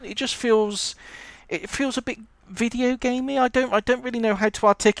it just feels a bit video gamey. I don't really know how to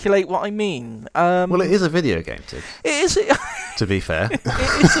articulate what I mean. Well, it is a video game, Tim. It is. To be fair, it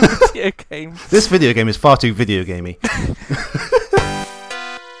is a video game. This video game is far too video gamey.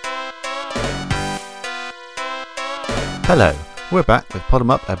 Hello, we're back with Pod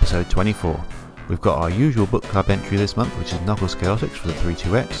 'em Up episode 24. We've got our usual book club entry this month, which is Knuckles Chaotix for the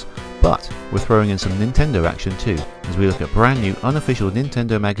 32X, but we're throwing in some Nintendo action too, as we look at brand new unofficial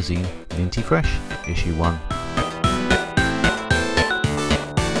Nintendo magazine, Ninty Fresh, issue 1.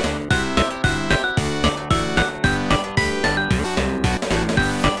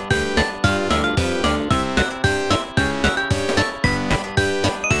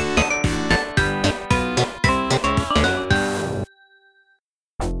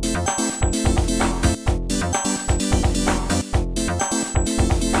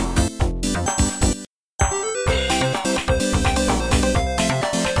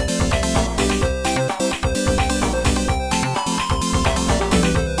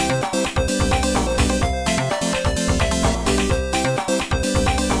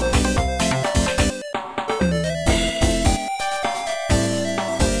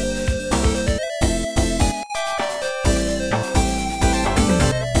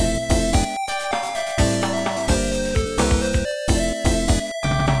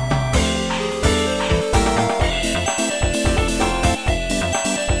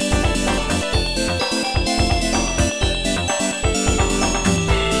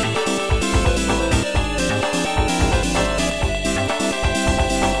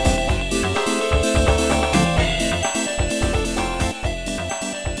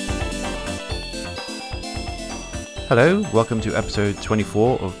 Hello, welcome to episode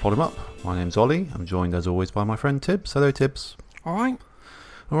 24 of Pod 'em Up. My name's Ollie. I'm joined as always by my friend Tibbs. Hello, Tibbs. All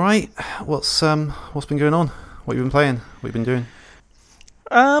right. What's been going on? What have you been playing? What have you been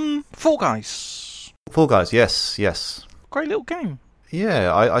doing? Fall Guys. Fall Guys, yes. Great little game.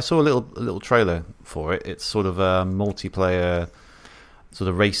 Yeah, I saw a little trailer for it. It's sort of a multiplayer sort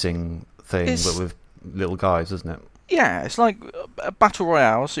of racing thing, but with little guys, isn't it? Yeah, it's like a battle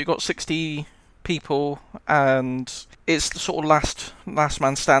royale. So you've got 60 people, and it's the sort of last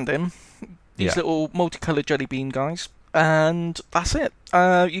man standing. These little multicoloured jelly bean guys, and that's it.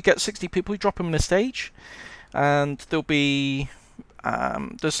 You get 60 people, you drop them in a stage, and there'll be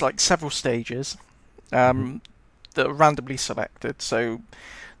there's like several stages that are randomly selected. So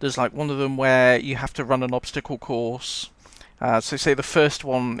there's like one of them where you have to run an obstacle course. So say the first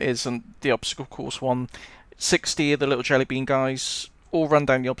one isn't the obstacle course one. 60 of the little jelly bean guys all run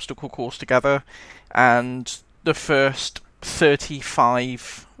down the obstacle course together, and the first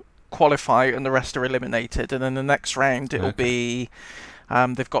 35 qualify and the rest are eliminated. And then the next round it'll be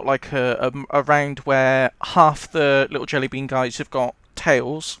they've got like a round where half the little jelly bean guys have got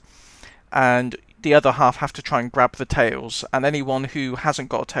tails, and the other half have to try and grab the tails, and anyone who hasn't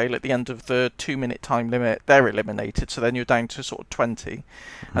got a tail at the end of the 2-minute time limit, they're eliminated. So then you're down to sort of 20,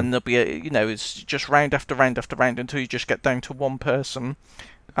 and there'll be it's just round after round after round until you just get down to one person,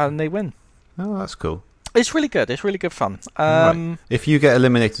 and they win. Oh, that's cool. It's really good. It's really good fun. Right. If you get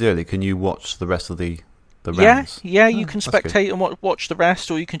eliminated early, can you watch the rest of the rounds? Yeah, you can spectate and watch the rest,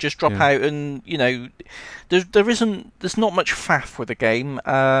 or you can just drop out. And there's not much faff with the game.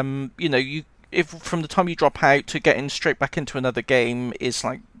 If from the time you drop out to getting straight back into another game is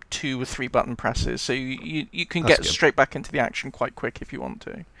like 2 or 3 button presses, so you can get straight back into the action quite quick if you want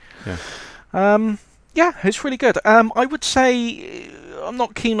to. Yeah, it's really good. I would say I'm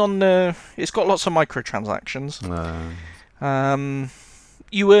not keen on the. It's got lots of microtransactions.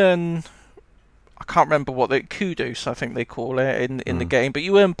 You earn. I can't remember what they kudos, I think they call it in the game, but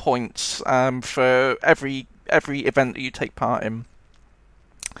you earn points for every event that you take part in.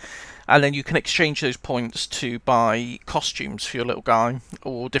 And then you can exchange those points to buy costumes for your little guy,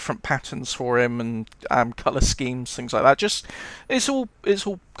 or different patterns for him, and colour schemes, things like that. Just it's all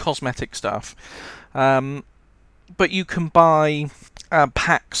cosmetic stuff. But you can buy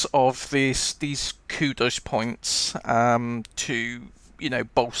packs of these kudos points to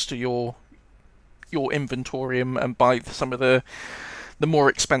bolster your inventory and buy some of the more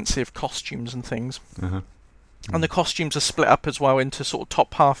expensive costumes and things. And the costumes are split up as well into sort of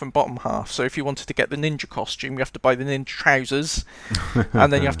top half and bottom half. So if you wanted to get the ninja costume, you have to buy the ninja trousers,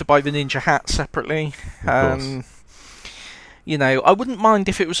 and then you have to buy the ninja hat separately. I wouldn't mind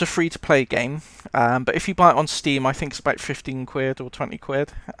if it was a free-to-play game, but if you buy it on Steam, I think it's about 15 quid or 20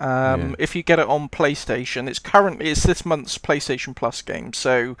 quid. If you get it on PlayStation, it's this month's PlayStation Plus game.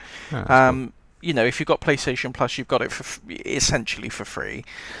 So cool. if you've got PlayStation Plus, you've got it essentially for free.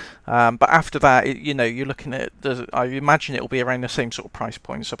 But after that, you're looking at, I imagine it'll be around the same sort of price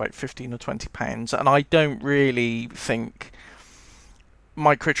point, so about £15 or £20. And I don't really think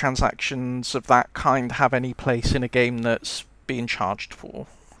microtransactions of that kind have any place in a game that's being charged for,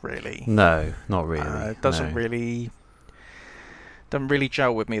 really. No, not really. It doesn't really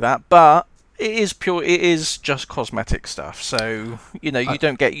gel with me, that. But it is just cosmetic stuff. So, you're not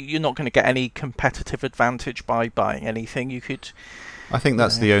going to get any competitive advantage by buying anything. I think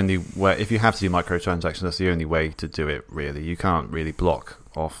that's the only way. If you have to do microtransactions, that's the only way to do it, really. You can't really block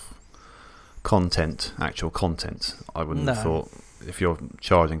off actual content, I wouldn't have thought, if you're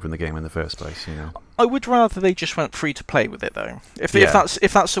charging from the game in the first place, I would rather they just went free to play with it, though. If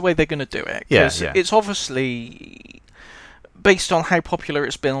that's the way they're going to do it. Because it's obviously, based on how popular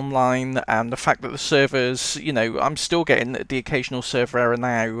it's been online and the fact that the servers, I'm still getting the occasional server error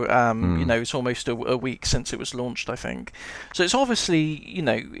now. It's almost a week since it was launched, I think. So it's obviously,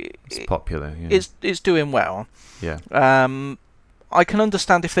 it's popular. Yeah. It's doing well. Yeah. I can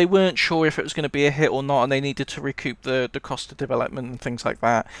understand if they weren't sure if it was going to be a hit or not, and they needed to recoup the cost of development and things like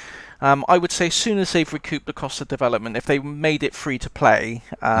that. I would say as soon as they've recouped the cost of development, if they made it free to play,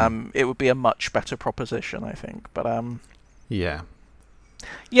 it would be a much better proposition, I think. But yeah.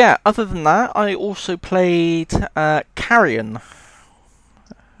 Other than that, I also played Carrion.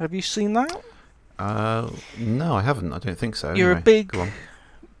 Have you seen that? No, I haven't. I don't think so. You're anyway, a big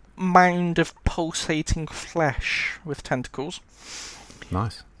mound of pulsating flesh with tentacles.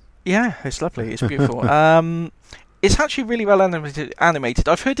 Nice. Yeah, it's lovely. It's beautiful. It's actually really well animated.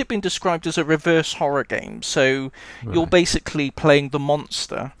 I've heard it being described as a reverse horror game. So you're basically playing the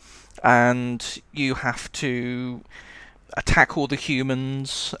monster, and you have to attack all the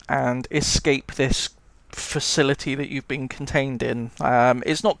humans and escape this facility that you've been contained in.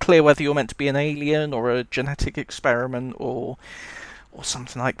 It's not clear whether you're meant to be an alien or a genetic experiment or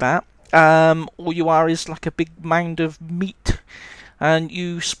something like that. All you are is like a big mound of meat, and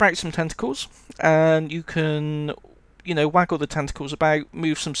you sprout some tentacles, and you can, waggle the tentacles about,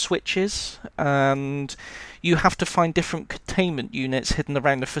 move some switches, and you have to find different containment units hidden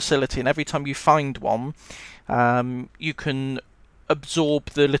around the facility, and every time you find one, you can absorb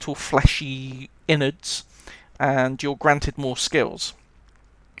the little fleshy innards, and you're granted more skills.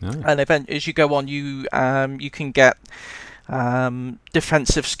 Oh. And as you go on, you can get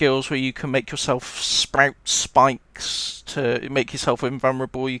defensive skills where you can make yourself sprout spikes to make yourself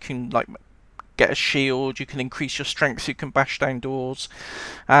invulnerable. You can get a shield. You can increase your strength. So you can bash down doors,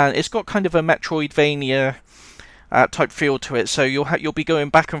 and it's got kind of a Metroidvania type feel to it. So you'll be going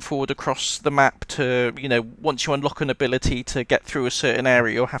back and forward across the map to, once you unlock an ability to get through a certain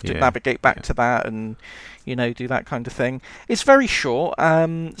area, you'll have to navigate back to that and, do that kind of thing. It's very short.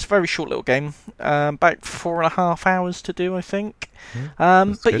 It's a very short little game. About 4.5 hours to do, I think.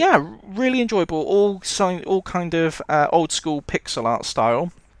 But good. Yeah, really enjoyable. All kind of old school pixel art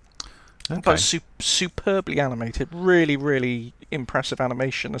style. Okay. But superbly animated. Really, really impressive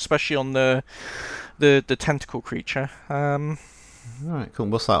animation, especially on the tentacle creature. Right, cool.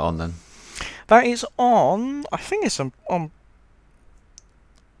 What's that on then? That is on. I think it's on.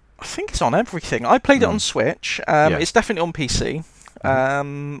 I think it's on everything. I played it on Switch. It's definitely on PC.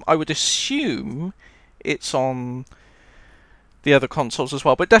 I would assume it's on the other consoles as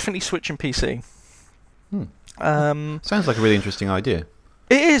well, but definitely Switch and PC. Sounds like a really interesting idea.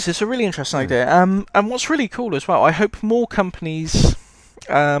 It is. It's a really interesting idea. And what's really cool as well, I hope more companies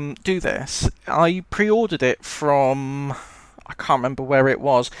do this. I pre-ordered it from, I can't remember where it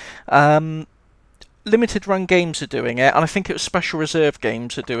was. Limited Run Games are doing it, and I think it was Special Reserve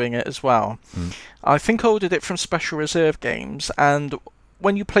Games are doing it as well. I think I ordered it from Special Reserve Games, and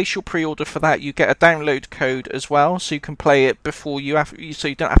when you place your pre-order for that, you get a download code as well, so you can play it before so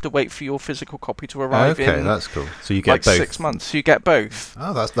you don't have to wait for your physical copy to arrive. Okay, that's cool. So you get both. 6 months. So you get both.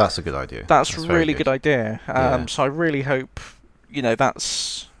 Oh, that's a good idea. That's a really good idea. So I really hope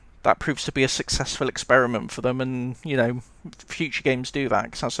that proves to be a successful experiment for them, and future games do that,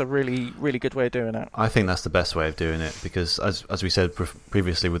 because that's a really, really good way of doing it. I think that's the best way of doing it, because as we said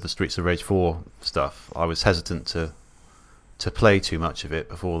previously with the Streets of Rage 4 stuff, I was hesitant to play too much of it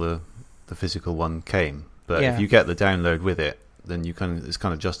before the physical one came. But if you get the download with it, then it's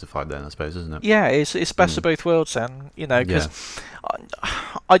kind of justified then, I suppose, isn't it? Yeah, it's best of both worlds then, because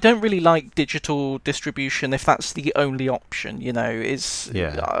I don't really like digital distribution if that's the only option,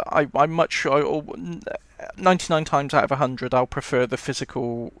 I'm much 99 times out of 100 I'll prefer the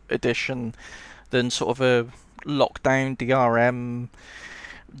physical edition than sort of a lockdown DRM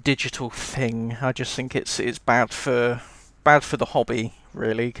digital thing. I just think it's bad for the hobby,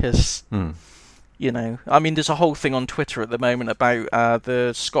 really, because I mean, there's a whole thing on Twitter at the moment about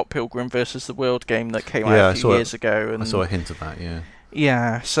the Scott Pilgrim versus the World game that came out a few years ago. And I saw a hint of that, yeah.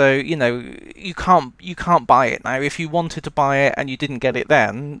 Yeah, so you can't buy it now. If you wanted to buy it and you didn't get it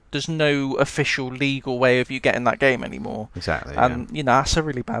then, there's no official legal way of you getting that game anymore. Exactly. And that's a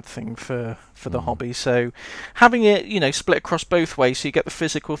really bad thing for the hobby. So having it split across both ways, so you get the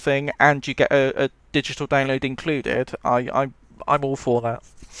physical thing and you get a digital download included. I'm all for that.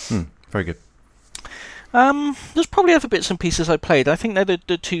 Very good. There's probably other bits and pieces I played. I think they're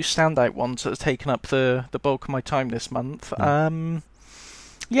the two standout ones that have taken up the bulk of my time this month.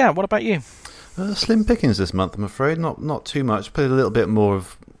 Yeah, what about you? Slim pickings this month, I'm afraid. Not too much. Played a little bit more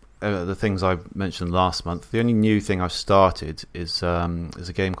of the things I mentioned last month. The only new thing I've started is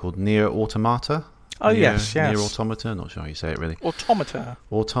a game called Nier Automata. Oh, yes. Nier Automata. Not sure how you say it, really. Automata,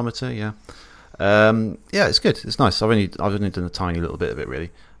 yeah. Yeah, it's good. It's nice. I've only done a tiny little bit of it,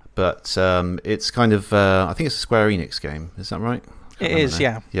 really. But it's kind of... I think it's a Square Enix game. Is that right? It is,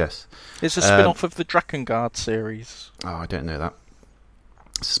 yeah. Yes. It's a spin-off of the Drakengard series. Oh, I don't know that.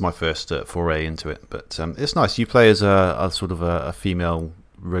 This is my first foray into it, but it's nice. You play as a sort of a female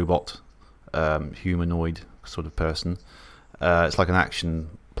robot, humanoid sort of person. It's like an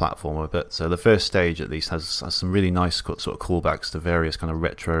action platformer, but the first stage at least has some really nice sort of callbacks to various kind of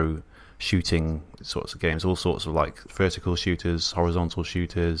retro shooting sorts of games, all sorts of like vertical shooters, horizontal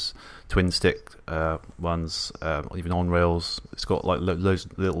shooters, twin stick ones, even on rails. It's got like loads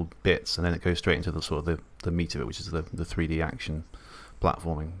of little bits, and then it goes straight into the sort of the meat of it, which is the 3D action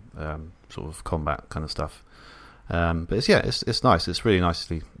platforming sort of combat kind of stuff. But it's nice. It's really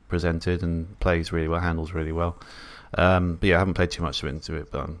nicely presented and plays really well, handles really well. But yeah, I haven't played too much into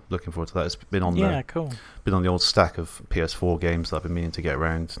it, but I'm looking forward to that. It's been on been on the old stack of PS4 games that I've been meaning to get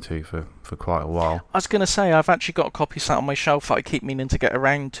around to for quite a while. I was going to say, I've actually got a copy sat on my shelf that I keep meaning to get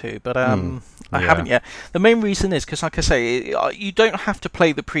around to, but I haven't yet. The main reason is because, like I say, you don't have to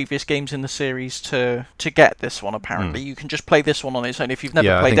play the previous games in the series to get this one, apparently. You can just play this one on its own. If you've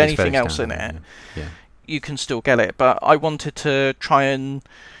never played anything else in it, you can still get it. But I wanted to try and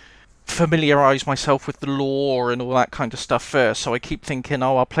familiarise myself with the lore and all that kind of stuff first, so I keep thinking,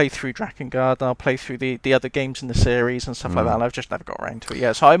 I'll play through Drakengard, I'll play through the other games in the series and stuff like that, and I've just never got around to it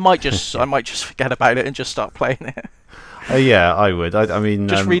yet. So I might just forget about it and just start playing it. Yeah, I would. I mean,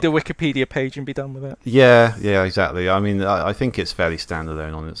 just read a Wikipedia page and be done with it. Yeah, exactly. I mean, I think it's fairly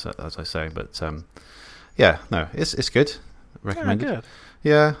standalone on it, as I say, but it's good. Recommended. Yeah, good.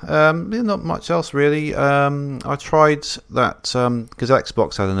 Yeah, not much else really. I tried that because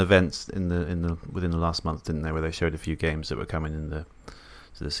Xbox had an event within the last month, didn't they, where they showed a few games that were coming in to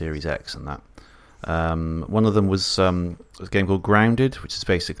the Series X and that. One of them was a game called Grounded, which is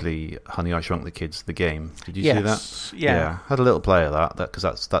basically Honey, I Shrunk the Kids, the game. Did you see that? Yeah. Had a little play of that because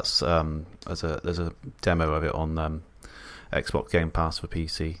that's there's a demo of it on Xbox Game Pass for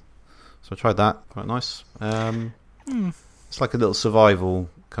PC. So I tried that. Quite nice. It's like a little survival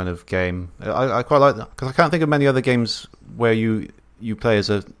kind of game. I quite like that because I can't think of many other games where you play as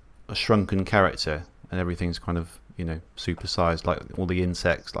a shrunken character and everything's kind of supersized, like all the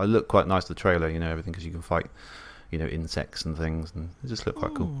insects. I look quite nice, the trailer, everything, because you can fight insects and things, and it just looked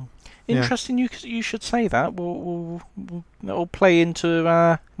quite cool. Interesting. You should say that. That'll play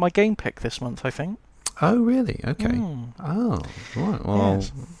into my game pick this month, I think. Oh, really? Okay. Oh, right. Well,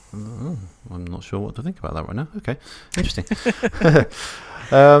 yes. I'm not sure what to think about that right now. Okay, interesting.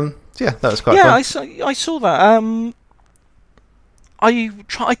 That was quite fun. I saw that. I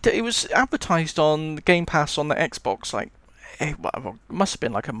tried to, it was advertised on Game Pass on the Xbox it must have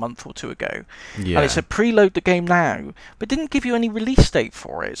been like a month or two ago. Yeah. And it said preload the game now, but didn't give you any release date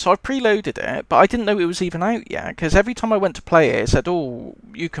for it. So I preloaded it, but I didn't know it was even out yet, because every time I went to play it said,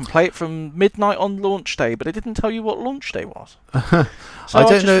 you can play it from midnight on launch day, but it didn't tell you what launch day was. So I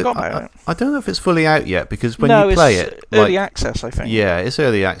just forgot about it. I don't know if it's fully out yet, because when you play it, early access, I think. Yeah, it's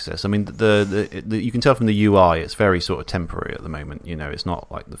early access. I mean, the you can tell from the UI, it's very sort of temporary at the moment. It's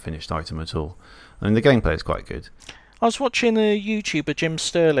not like the finished item at all. I mean, the gameplay is quite good. I was watching a YouTuber, Jim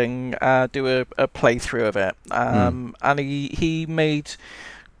Sterling, do a playthrough of it, and he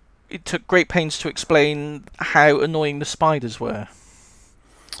took great pains to explain how annoying the spiders were.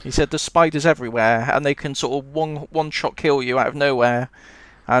 He said there's spiders everywhere, and they can sort of one shot kill you out of nowhere.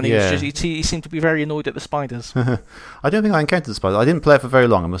 And he seemed to be very annoyed at the spiders. I don't think I encountered the spiders. I didn't play it for very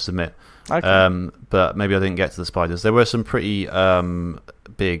long, I must admit. Okay. But maybe I didn't get to the spiders. There were some pretty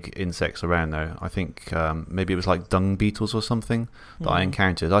big insects around, though. I think maybe it was like dung beetles or something that I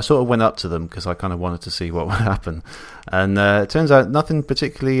encountered. I sort of went up to them because I kind of wanted to see what would happen. And it turns out nothing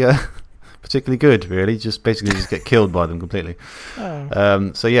particularly particularly good, really. Just basically just get killed by them completely.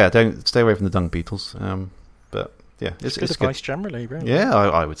 So yeah, don't stay away from the dung beetles. But yeah, it's good advice generally, really. Yeah,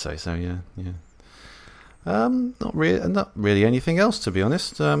 I would say so. Yeah. Not really anything else, to be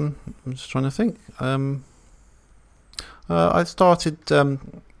honest. I'm just trying to think. I started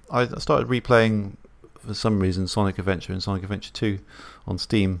replaying for some reason Sonic Adventure and Sonic Adventure 2 on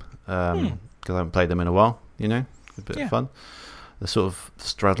Steam because I haven't played them in a while. A bit of fun. They're sort of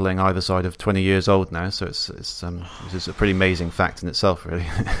straddling either side of 20 years old now, so it's a pretty amazing fact in itself, really.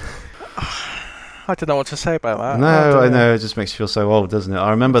 I don't know what to say about that. No, I know. It just makes you feel so old, doesn't it?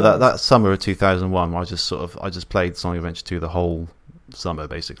 I remember that summer of 2001. I just played Sonic Adventure 2 the whole summer.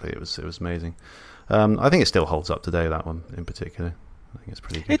 Basically, it was amazing. I think it still holds up today. That one in particular, I think it's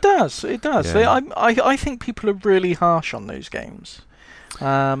pretty good. It does. Yeah. I think people are really harsh on those games.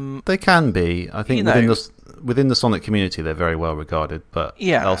 They can be. I think within the Sonic community, they're very well regarded. But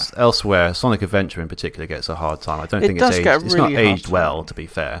elsewhere, Sonic Adventure in particular gets a hard time. I don't think it's not aged well, to be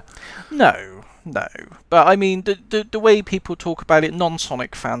fair. No, but I mean the way people talk about it,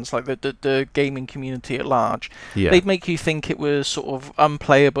 non-Sonic fans, like the gaming community at large, they'd make you think it was sort of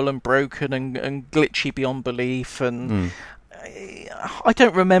unplayable and broken and glitchy beyond belief, and I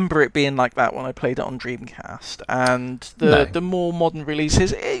don't remember it being like that when I played it on Dreamcast. And the more modern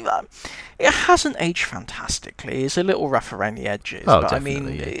releases, it hasn't aged fantastically. It's a little rough around the edges, but definitely, I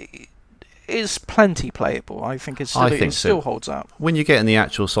mean, it's plenty playable. I think it still holds up. When you get in the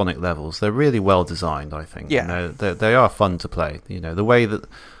actual Sonic levels, they're really well designed, I think. Yeah. They are fun to play. The way that,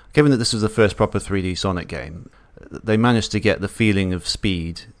 given that this was the first proper 3D Sonic game, they managed to get the feeling of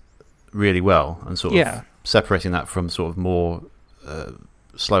speed really well and sort of separating that from sort of more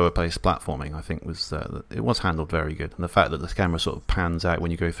slower paced platforming. I think it was handled very good, and the fact that the camera sort of pans out when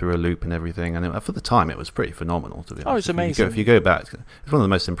you go through a loop and everything, and for the time it was pretty phenomenal, to be honest. It's amazing. If you go back, it's one of the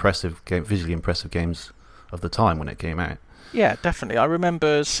most visually impressive games of the time when it came out. Yeah, definitely. I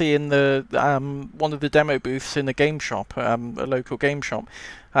remember seeing the one of the demo booths in a game shop, a local game shop,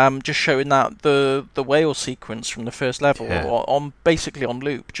 just showing that the whale sequence from the first level basically on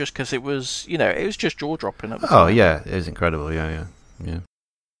loop, just because it was it was just jaw dropping at the time. Oh yeah, it is incredible. Yeah.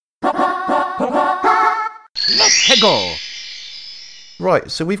 Let's go. Right,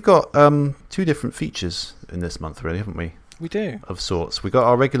 so we've got two different features in this month, really, haven't we? We do. Of sorts. We've got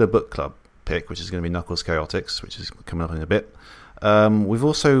our regular book club pick, which is going to be Knuckles Chaotix, which is coming up in a bit. We've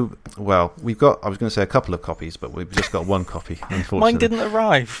also, we've got, I was going to say a couple of copies, but we've just got one copy, unfortunately. Mine didn't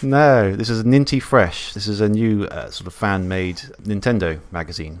arrive. No, this is Ninty Fresh. This is a new sort of fan-made Nintendo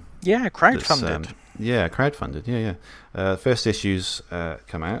magazine. Yeah, crowdfunded. Crowdfunded. Yeah. First issues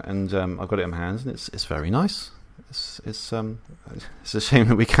come out, and I've got it in my hands, and it's very nice. It's a shame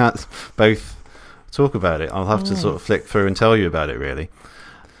that we can't both talk about it. I'll have to sort of flick through and tell you about it, really.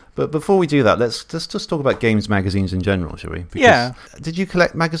 But before we do that, let's just talk about games magazines in general, shall we? Because did you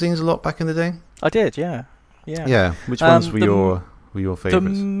collect magazines a lot back in the day? I did, yeah. Yeah. Which ones were your favourites? The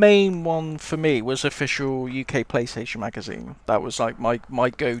main one for me was Official UK PlayStation magazine. That was like my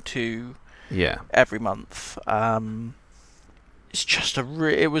go-to. Yeah. Every month. It's just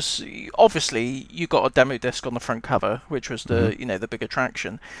it was obviously you got a demo disc on the front cover, which was the the big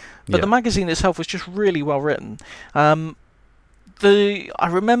attraction, but the magazine itself was just really well written. I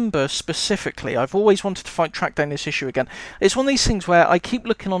remember specifically, I've always wanted to track down this issue again. It's one of these things where I keep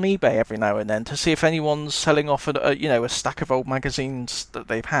looking on eBay every now and then to see if anyone's selling off a stack of old magazines that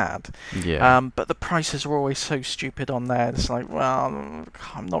they've had. Yeah. But the prices are always so stupid on there. It's like, well,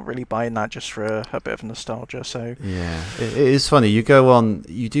 I'm not really buying that just for a bit of nostalgia. So yeah, it is funny. You go on,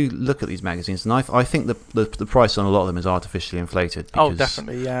 you do look at these magazines, and I think the price on a lot of them is artificially inflated. Oh,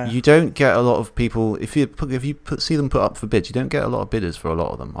 definitely, yeah. You don't get a lot of people if you see them put up for bids. You don't get a lot of bidders for a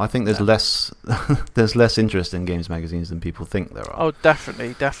lot of them. I think there's less interest in games magazines than people think there are. Oh,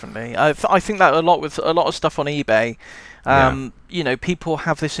 definitely. I think that a lot with a lot of stuff on eBay. People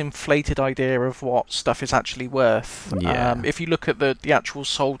have this inflated idea of what stuff is actually worth. Yeah. If you look at the actual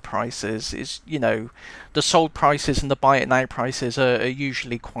sold prices, the sold prices and the buy it now prices are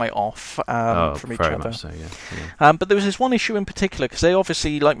usually quite off from each very other. Much so, yeah. But there was this one issue in particular because they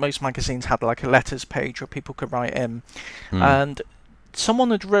obviously, like most magazines, had like a letters page where people could write in, and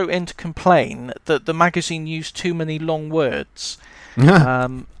someone had wrote in to complain that the magazine used too many long words,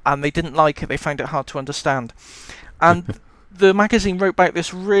 and they didn't like it. They found it hard to understand. And the magazine wrote back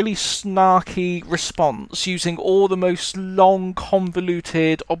this really snarky response using all the most long,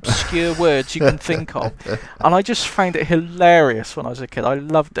 convoluted, obscure words you can think of. And I just found it hilarious when I was a kid. I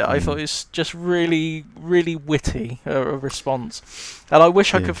loved it. I thought it was just really, really witty, a response. And I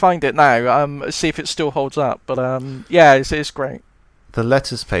wish I could find it now, see if it still holds up. But it's great. The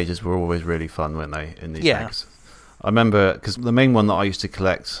letters pages were always really fun, weren't they, in these Yeah. mags? I remember, because the main one that I used to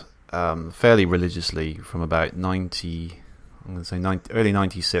collect fairly religiously from about early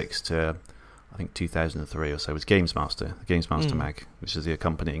 96 to I think 2003 or so was Games Master, the Games Master mag, which is the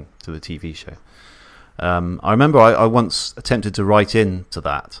accompanying to the TV show. I remember I once attempted to write into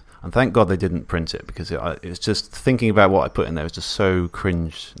that, and thank God they didn't print it, because it's just thinking about what I put in there was just so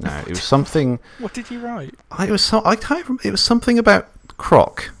cringe now. It was something... What did you write? It was something about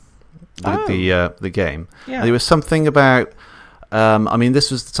Croc, the game. Yeah. And it was something about...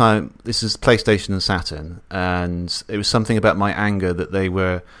 this was the time... This is PlayStation and Saturn, and it was something about my anger that they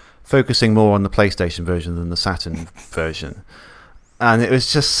were focusing more on the PlayStation version than the Saturn version. And it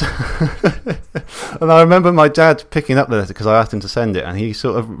was just... And I remember my dad picking up the letter because I asked him to send it, and he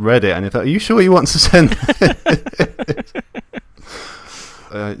sort of read it, and he thought, "Are you sure you want to send it?"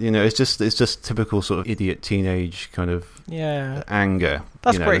 It's just typical sort of idiot teenage kind of anger.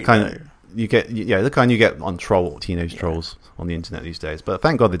 That's great. The kind you get on teenage trolls on the internet these days. But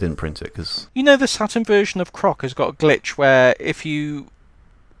thank God they didn't print it, because the Saturn version of Croc has got a glitch where if you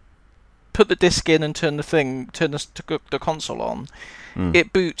put the disc in and turn the console on,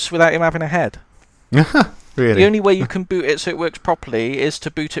 it boots without him having a head. Really? The only way you can boot it so it works properly is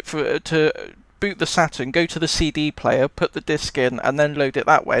to boot the Saturn, go to the CD player, put the disc in, and then load it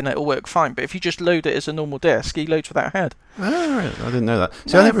that way, and it'll work fine. But if you just load it as a normal disc, he loads without a head. Oh, right. I didn't know that.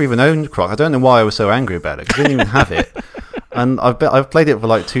 See, I never even owned Croc. I don't know why I was so angry about it, because I didn't even have it. And I've played it for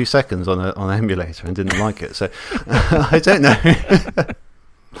like 2 seconds on an emulator and didn't like it. So I don't know.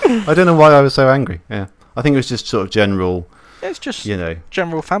 I don't know why I was so angry. Yeah, I think it was just sort of general. It's just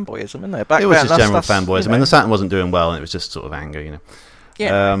general fanboyism, isn't it? It was just general fanboyism. I mean, the Saturn wasn't doing well, and it was just sort of anger,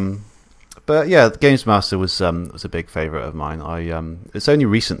 Yeah. But yeah, the Games Master was a big favourite of mine. It's only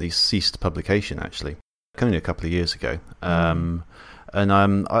recently ceased publication, actually, only a couple of years ago. And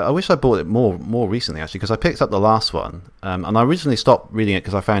I wish I bought it more recently, actually, because I picked up the last one, and I originally stopped reading it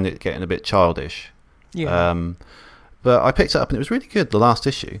because I found it getting a bit childish. Yeah. But I picked it up, and it was really good, the last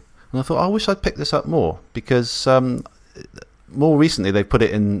issue. And I thought, I wish I'd picked this up more, because more recently they put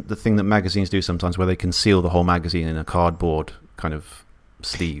it in the thing that magazines do sometimes, where they can seal the whole magazine in a cardboard kind of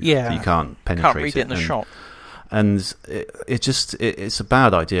sleeve. Yeah. So you can't penetrate it. Can't read it in the shop. And it's a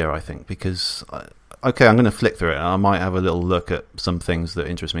bad idea, I think, because... I'm going to flick through it, and I might have a little look at some things that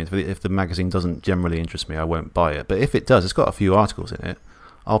interest me. If the magazine doesn't generally interest me, I won't buy it. But if it does, it's got a few articles in it,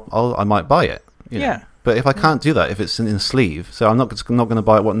 I might buy it. Yeah. But if I can't do that, if it's in a sleeve, so I'm not going to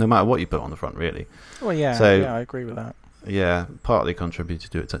buy it no matter what you put on the front, really. Well, yeah. So, yeah, I agree with that. Yeah, partly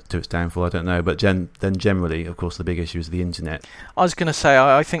contributed to its downfall, I don't know. But then generally, of course, the big issue is the internet. I was going to say,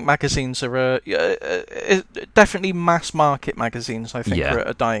 I think magazines are definitely mass market magazines. I think are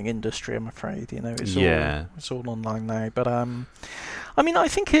a dying industry. I'm afraid, it's all online now. But I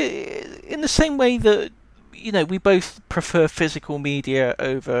think in the same way that we both prefer physical media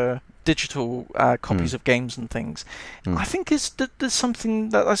over digital copies of games and things. I think there's something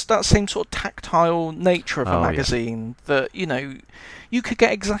that's that same sort of tactile nature of a magazine that you could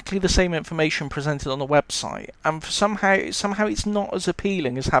get exactly the same information presented on a website, and somehow it's not as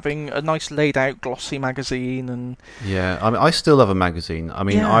appealing as having a nice laid out glossy magazine. And I still love a magazine.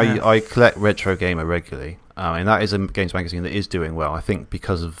 I collect Retro Gamer regularly, and that is a games magazine that is doing well, I think,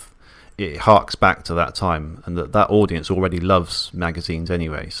 because of it harks back to that time, and that audience already loves magazines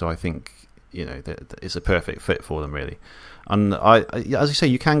anyway. So I think it's a perfect fit for them, really. And as you say,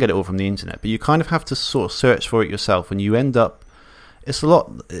 you can get it all from the internet, but you kind of have to sort of search for it yourself, and you end up. It's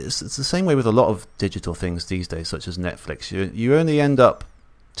the same way with a lot of digital things these days, such as Netflix. You only end up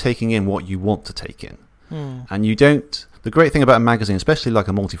taking in what you want to take in, and you don't. The great thing about a magazine, especially like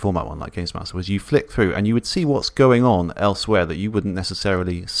a multi-format one like Games Master, was you flick through and you would see what's going on elsewhere that you wouldn't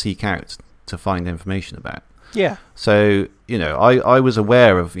necessarily seek out to find information about. Yeah. So, I was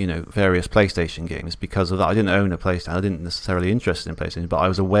aware of, various PlayStation games because of that. I didn't own a PlayStation. I didn't necessarily interested in PlayStation, but I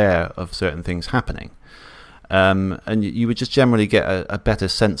was aware of certain things happening. And you would just generally get a better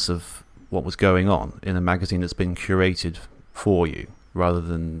sense of what was going on in a magazine that's been curated for you, rather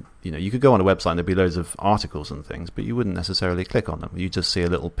than, you could go on a website and there'd be loads of articles and things, but you wouldn't necessarily click on them. You'd just see a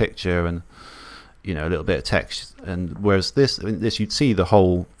little picture and, a little bit of text. And whereas this you'd see the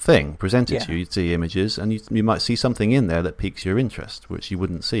whole thing presented to you. You'd see images, and you might see something in there that piques your interest, which you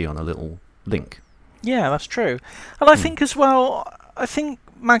wouldn't see on a little link. Yeah, that's true. And I think as well,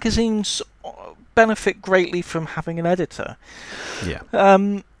 magazines benefit greatly from having an editor. Yeah.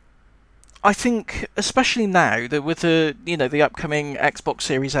 I think, especially now that with the upcoming Xbox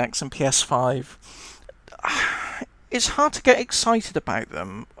Series X and PS5, it's hard to get excited about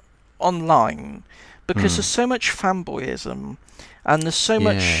them online because there's so much fanboyism. And there's so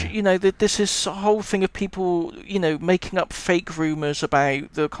much, this is a whole thing of people, making up fake rumours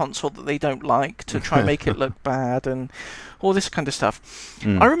about the console that they don't like to try and make it look bad and all this kind of stuff.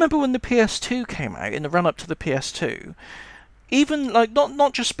 I remember when the PS2 came out, in the run-up to the PS2, even, like,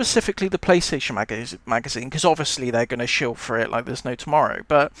 not just specifically the PlayStation magazine, because obviously they're going to shill for it like there's no tomorrow,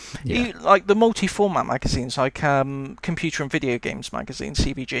 but like the multi-format magazines, like Computer and Video Games magazine,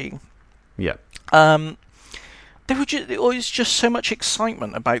 CVG. Yeah. There was just so much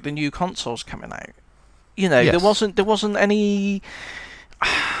excitement about the new consoles coming out. There wasn't any.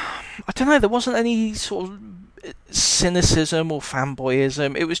 I don't know. There wasn't any sort of cynicism or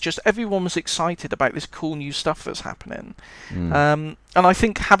fanboyism. It was just everyone was excited about this cool new stuff that's happening. And I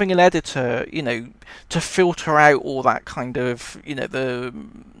think having an editor, to filter out all that kind of,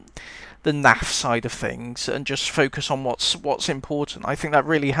 the naff side of things and just focus on what's important. I think that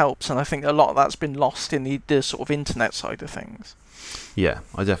really helps, and I think a lot of that's been lost in the sort of internet side of things. Yeah,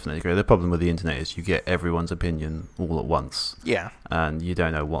 I definitely agree. The problem with the internet is you get everyone's opinion all at once. Yeah. And you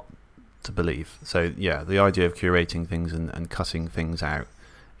don't know what to believe. So, yeah, the idea of curating things and cutting things out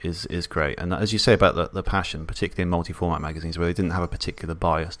is great. And as you say about the passion, particularly in multi-format magazines where they didn't have a particular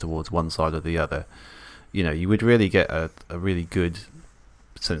bias towards one side or the other, you would really get a really good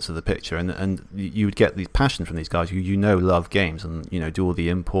sense of the picture, and you would get the passion from these guys who love games and do all the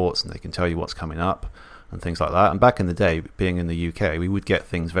imports, and they can tell you what's coming up and things like that. And back in the day, being in the UK, we would get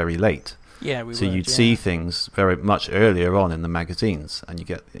things very late. Yeah, you'd see things very much earlier on in the magazines, and you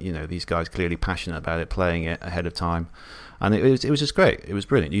get these guys clearly passionate about it, playing it ahead of time, and it was just great. It was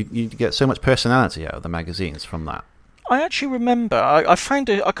brilliant. You get so much personality out of the magazines from that. I actually remember, I found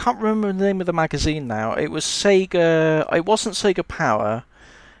it, I can't remember the name of the magazine now. It was Sega, it wasn't Sega Power.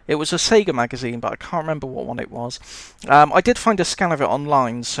 It was a Sega magazine, but I can't remember what one it was. I did find a scan of it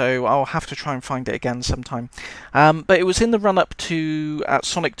online, so I'll have to try and find it again sometime. But it was in the run-up to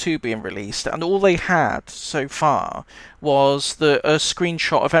Sonic 2 being released, and all they had so far was a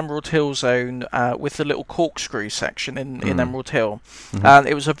screenshot of Emerald Hill Zone with the little corkscrew section in Emerald Hill. And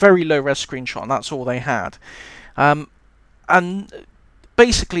it was a very low-res screenshot, and that's all they had. And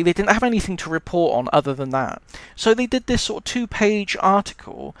basically, they didn't have anything to report on other than that. So they did this sort of 2-page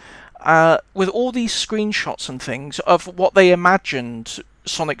article with all these screenshots and things of what they imagined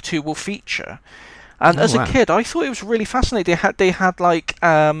Sonic 2 will feature. And as a kid, I thought it was really fascinating. They had like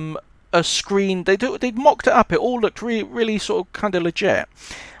a screen. They'd mocked it up. It all looked really sort of kind of legit.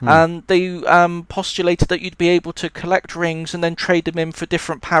 And they postulated that you'd be able to collect rings and then trade them in for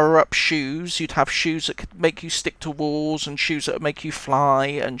different power-up shoes. You'd have shoes that could make you stick to walls, and shoes that would make you fly,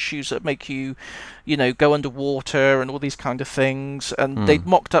 and shoes that make you, go underwater, and all these kind of things. And they'd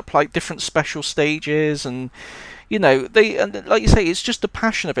mocked up like different special stages, and and like you say, it's just the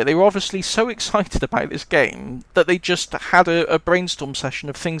passion of it. They were obviously so excited about this game that they just had a brainstorm session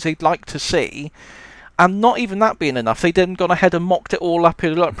of things they'd like to see. And not even that being enough, they then gone ahead and mocked it all up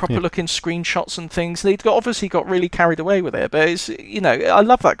in like proper looking screenshots and things. They'd obviously got really carried away with it, but it's I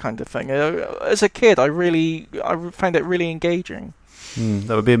love that kind of thing. As a kid, I found it really engaging.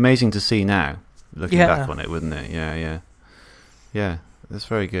 That would be amazing to see now, looking back on it, wouldn't it? Yeah. That's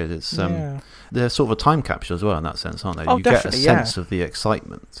very good. It's they're sort of a time capsule as well in that sense, aren't they? Oh, you get a sense of the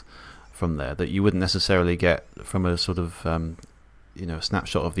excitement from there that you wouldn't necessarily get from a sort of a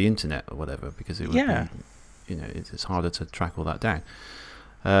snapshot of the internet or whatever, because it would be, it's harder to track all that down.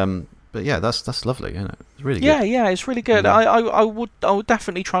 But yeah, that's lovely, isn't it? It's really good. Yeah, it's really good. I would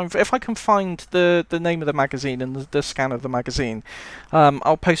definitely try and, if I can find the name of the magazine and the scan of the magazine,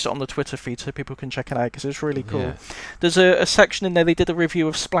 I'll post it on the Twitter feed so people can check it out, because it's really cool. Yeah. There's a section in there, they did a review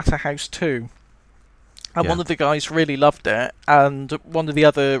of Splatterhouse 2. And one of the guys really loved it, and one of the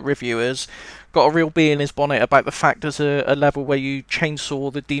other reviewers got a real bee in his bonnet about the fact there's a level where you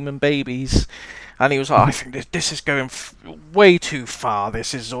chainsaw the demon babies. And he was like, I think this is going way too far.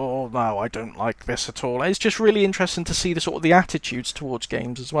 This is no, I don't like this at all. It's just really interesting to see the attitudes towards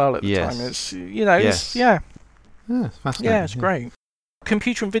games as well at the time. It's it's fascinating. Yeah, it's great.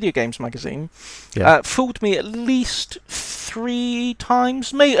 Computer and Video Games magazine fooled me at least 3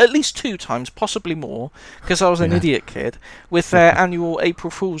 times, maybe at least 2 times, possibly more, because I was an idiot kid, with their annual April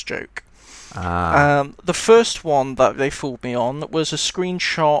Fool's joke. The first one that they fooled me on was a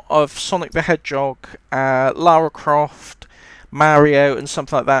screenshot of Sonic the Hedgehog, Lara Croft, Mario, and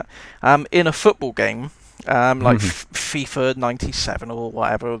something like that in a football game, like FIFA 97 or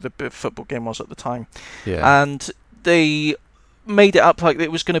whatever the football game was at the time. And they made it up like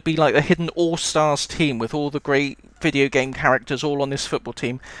it was going to be like a hidden all-stars team with all the great video game characters all on this football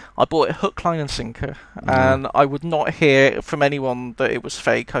team. I bought it hook, line and sinker, and I would not hear from anyone that it was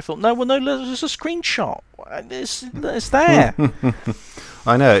fake. I thought, no, there's a screenshot. It's there.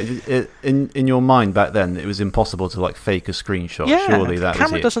 I know. In your mind back then, it was impossible to like fake a screenshot. Yeah, surely that the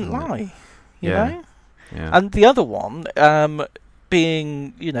camera was it, doesn't lie. You know? Yeah. And the other one,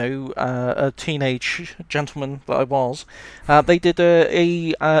 being, a teenage gentleman that I was, they did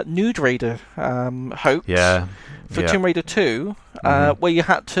a Nude Raider hoax for Tomb Raider 2, where you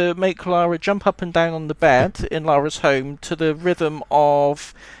had to make Lara jump up and down on the bed in Lara's home to the rhythm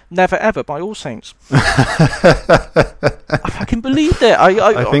of Never Ever by All Saints. I fucking believed it.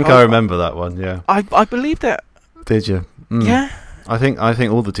 I think I remember that one, yeah. I believed it. Did you? Mm. Yeah. I think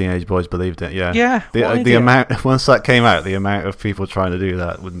all the teenage boys believed it. Yeah. Yeah. The amount once that came out, the amount of people trying to do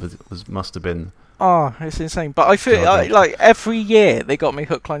that must have been. Oh, it's insane. But I feel like every year they got me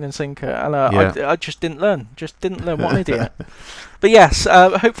hook, line, and sinker, and I just didn't learn. What an idiot. But yes,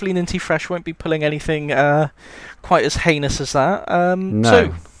 hopefully Ninty Fresh won't be pulling anything quite as heinous as that. No.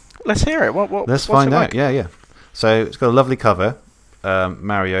 So let's hear it. Let's find out. Like? Yeah. So it's got a lovely cover.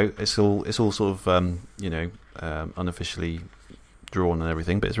 Mario. It's all sort of unofficially drawn and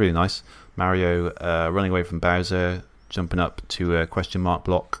everything, but it's really nice. Mario running away from Bowser, jumping up to a question mark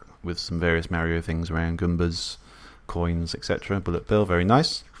block with some various Mario things around, Goombas, coins, etc. Bullet bill, very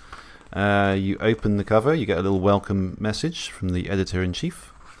nice. You open the cover, you get a little welcome message from the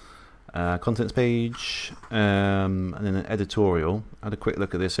editor-in-chief. Contents page, and then an editorial. I had a quick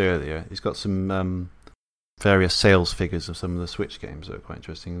look at this earlier. He's got some various sales figures of some of the Switch games that are quite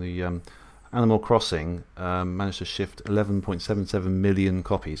interesting. The Animal Crossing managed to shift 11.77 million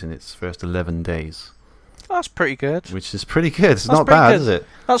copies in its first 11 days. That's pretty good. Which is pretty good. It's not bad, is it?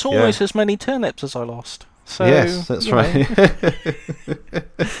 That's almost as many turnips as I lost. So, yes, that's right.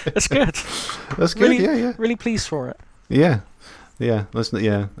 It's good. That's good, yeah. Really pleased for it. Yeah. Listen,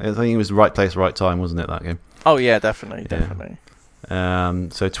 I think it was the right place, right time, wasn't it, that game? Oh, yeah, definitely.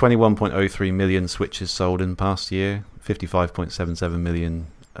 So 21.03 million Switches sold in the past year, 55.77 million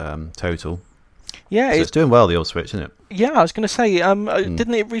total. Yeah, so it's doing well, the old Switch, isn't it? Yeah, I was going to say,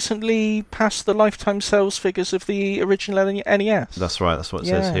 didn't it recently pass the lifetime sales figures of the original NES? That's right, that's what it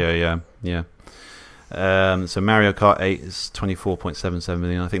says here, yeah. So Mario Kart 8 is 24.77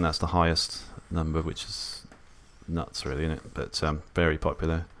 million. I think that's the highest number, which is nuts, really, isn't it? But very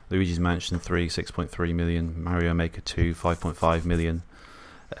popular. Luigi's Mansion 3, 6.3 million. Mario Maker 2, 5.5 million.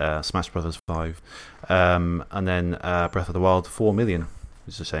 Smash Brothers 5. And then Breath of the Wild, 4 million.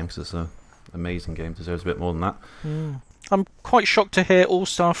 Which is a shame because it's an amazing game. Deserves a bit more than that. I'm quite shocked to hear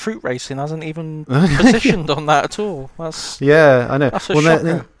All-Star Fruit Racing hasn't even positioned on that at all. I know. That's a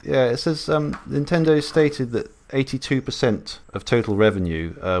shocker. It says Nintendo stated that 82% of total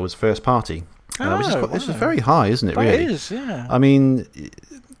revenue was first party, which is very high, isn't it? Really, it is. Yeah. I mean,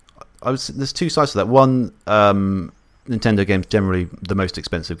 there's two sides to that. One, Nintendo games generally the most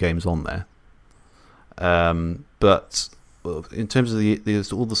expensive games on there, but in terms of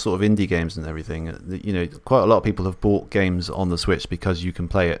all the sort of indie games and everything, quite a lot of people have bought games on the Switch because you can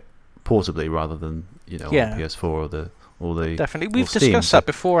play it portably rather than on PS4 or the definitely. We've discussed that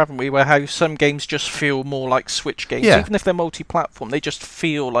before, haven't we? Where how some games just feel more like Switch games, even if they're multi-platform, they just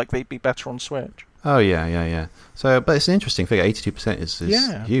feel like they'd be better on Switch. Oh yeah. So, but it's an interesting figure. 82% is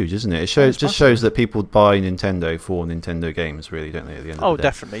huge, isn't it? It shows that people buy Nintendo for Nintendo games, really, don't they? At the end of the day.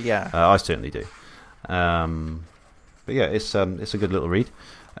 Definitely, yeah. I certainly do. But yeah, it's a good little read.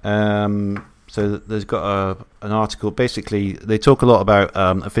 So there's got an article. Basically, they talk a lot about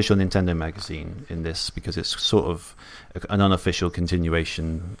official Nintendo magazine in this because it's sort of an unofficial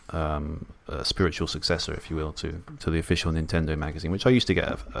continuation, a spiritual successor, if you will, to the official Nintendo magazine, which I used to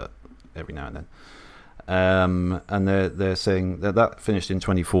get every now and then. And they're saying that finished in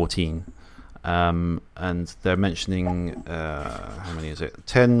 2014. And they're mentioning how many is it?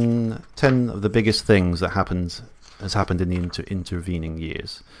 10 of the biggest things that has happened in the intervening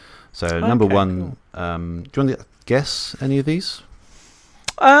years. So number one, cool. Do you want to guess any of these?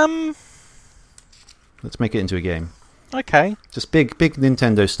 Let's make it into a game. Okay. Just big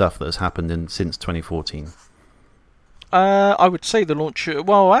Nintendo stuff that has happened since 2014. I would say the launch.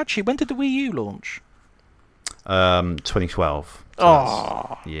 Well, actually, when did the Wii U launch? 2012.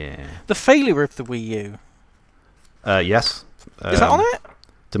 So yeah. The failure of the Wii U. Yes. Is that on it?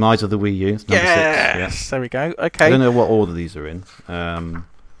 Demise of the Wii U. Number 6. Yes. There we go. Okay. I don't know what order these are in.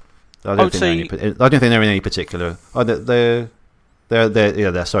 I don't think they're in any particular. They're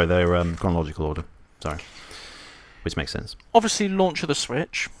chronological order. Sorry, which makes sense. Obviously, launch of the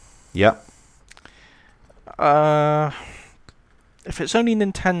Switch. Yeah. if it's only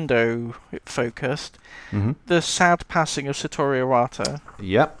Nintendo focused, Mm-hmm. the sad passing of Satoru Iwata.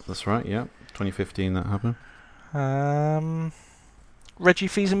 Yep, that's right. Yep, 2015 that happened. Reggie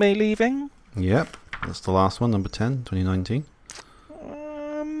Fils-Aimé leaving. Yep, that's the last one, number 10, 2019.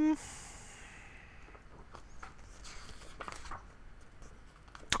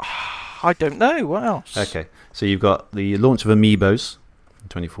 I don't know. What else? Okay, so you've got the launch of Amiibos in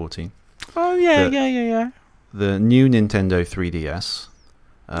 2014. Oh yeah. The new Nintendo 3DS,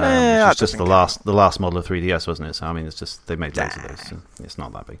 which is just the last model of 3DS, wasn't it? So I mean, it's just they made loads of those. So it's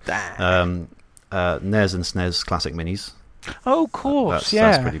not that big. NES and SNES Classic Minis. Oh, of course,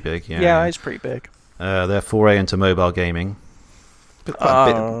 that's pretty big. Yeah, it's pretty big. Their foray into mobile gaming.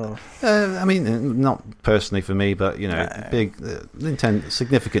 I mean, not personally for me, but big,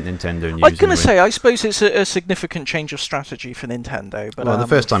 significant Nintendo news. I was going to say, I suppose it's a significant change of strategy for Nintendo. But the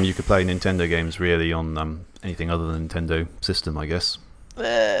first time you could play Nintendo games really on anything other than Nintendo system, I guess.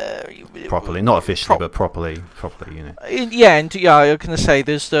 Properly, not officially, but properly. Yeah, and I was going to say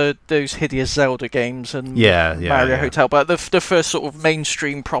there's those hideous Zelda games and Mario Hotel, but the first sort of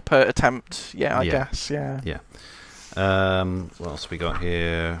mainstream proper attempt. I guess. Yeah. What else we got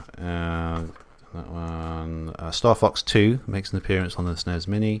here? That one. Star Fox 2 makes an appearance on the SNES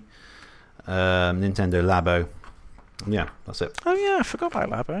Mini. Nintendo Labo. Yeah, that's it. Oh yeah, I forgot about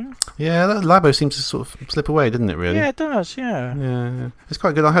Labo. Yeah, that Labo seems to sort of slip away, didn't it? Really? Yeah, it does. Yeah. It's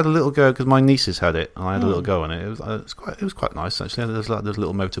quite good. I had a little go because my nieces had it, and I had a little go on it. It was quite nice actually. There's a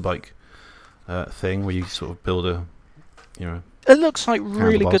little motorbike thing where you sort of build a. It looks like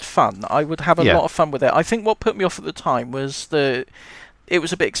really good fun. I would have a lot of fun with it. I think what put me off at the time was it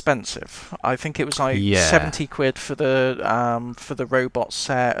was a bit expensive. I think it was like £70 for the robot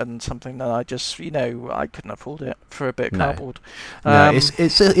set and something that I just I couldn't afford it for a bit of cardboard.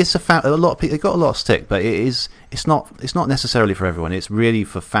 It's a lot of people. It got a lot of stick, but it's not necessarily for everyone. It's really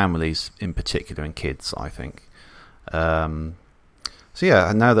for families in particular and kids, I think. And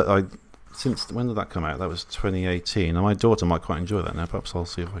now that since when did that come out? That was 2018. And my daughter might quite enjoy that now. Perhaps I'll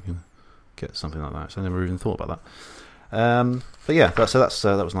see if I can get something like that. So I never even thought about that. But yeah, that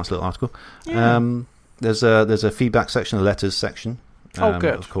was a nice little article. Yeah. There's a feedback section, a letters section. Good.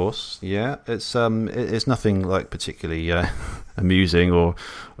 Of course, yeah. It's nothing like particularly amusing or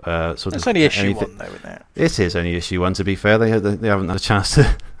sort of. It's only issue 1 though, isn't it? It is only issue 1. To be fair, they haven't had a chance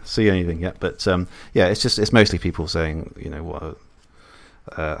to see anything yet. But it's mostly people saying what.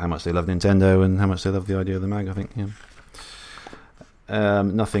 How much they love Nintendo and how much they love the idea of the mag, I think. Yeah.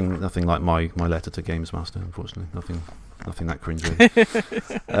 Nothing like my letter to Games Master, unfortunately. Nothing that cringy.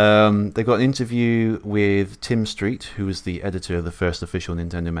 They've got an interview with Tim Street, who was the editor of the first official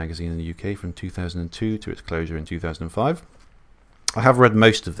Nintendo magazine in the UK from 2002 to its closure in 2005. I have read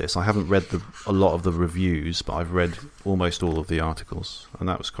most of this. I haven't read a lot of the reviews, but I've read almost all of the articles, and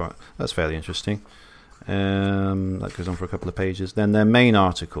that's fairly interesting. That goes on for a couple of pages. Then their main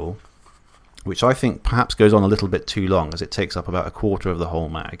article, which I think perhaps goes on a little bit too long, as it takes up about a quarter of the whole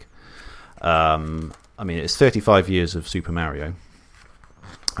mag. I mean, it's 35 years of Super Mario,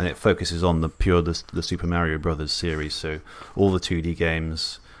 and it focuses on the Super Mario Brothers series, so all the 2D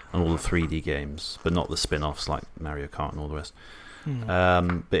games and all the 3D games, but not the spin-offs like Mario Kart and all the rest.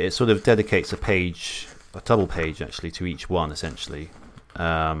 But it sort of dedicates a double page actually, to each one, essentially.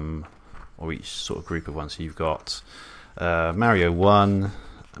 Or each sort of group of ones. So you've got Mario 1,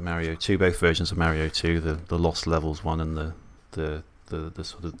 Mario 2, both versions of Mario 2, the Lost Levels one and the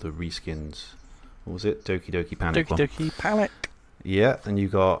sort of the reskinned, what was it? Doki Doki Panic one. Doki Doki Panic. Yeah, and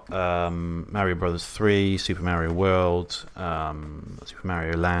you've got Mario Brothers 3, Super Mario World, Super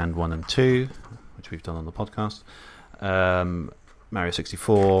Mario Land 1 and 2, which we've done on the podcast, Mario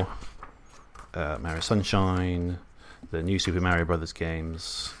 64, Mario Sunshine, the new Super Mario Brothers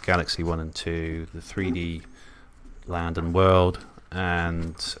games, Galaxy 1 and 2, the 3D Land and World,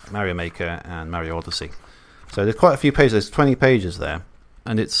 and Mario Maker and Mario Odyssey. So there's quite a few pages. There's 20 pages there,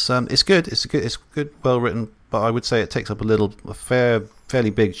 and it's good. It's good, well written. But I would say it takes up a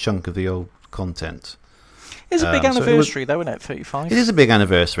fairly big chunk of the old content. It's a big anniversary, though, isn't it? 35. It is a big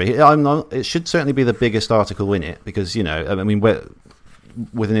anniversary. It should certainly be the biggest article in it because I mean,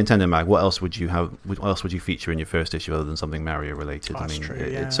 with a Nintendo mag, what else would you have? What else would you feature in your first issue other than something Mario related? That's true,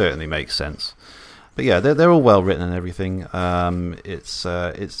 it certainly makes sense. But yeah, they're all well written and everything. It's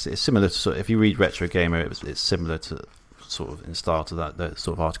similar to if you read Retro Gamer, it's similar to sort of in style to the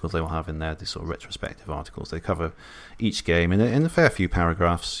sort of articles they will have in there. These sort of retrospective articles. They cover each game in a fair few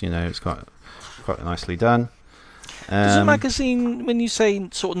paragraphs. It's quite nicely done. Does a magazine, when you say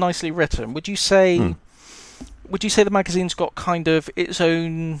sort of nicely written, would you say the magazine's got kind of its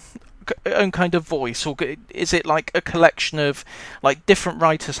own own kind of voice, or is it like a collection of like different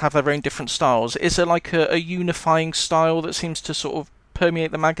writers have their own different styles? Is there like a unifying style that seems to sort of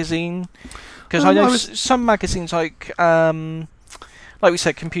permeate the magazine? Because I know some magazines like we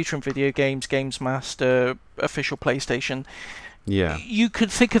said, Computer and Video Games, Games Master, Official PlayStation. Yeah. You could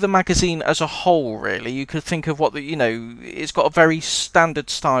think of the magazine as a whole, really. You could think of it's got a very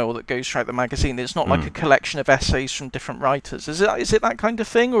standard style that goes throughout the magazine. It's not like a collection of essays from different writers. Is it that kind of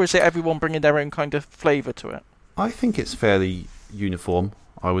thing, or is it everyone bringing their own kind of flavour to it? I think it's fairly uniform,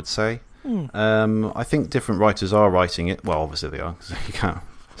 I would say. I think different writers are writing it. Well, obviously they are, because you can't.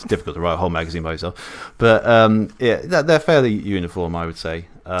 It's difficult to write a whole magazine by yourself. But they're fairly uniform, I would say.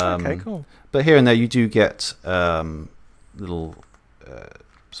 Okay, cool. But here and there you do get little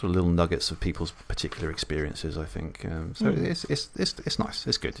little nuggets of people's particular experiences, I think. It's nice.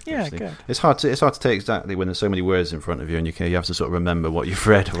 It's good. Yeah, actually. good. It's hard to take exactly when there's so many words in front of you, and you have to sort of remember what you've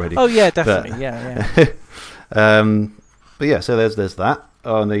read already. Oh yeah, definitely. Yeah. But yeah, so there's that.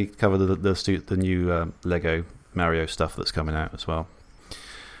 Oh, and they cover the new Lego Mario stuff that's coming out as well.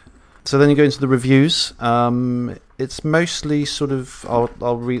 So then you go into the reviews. It's mostly sort of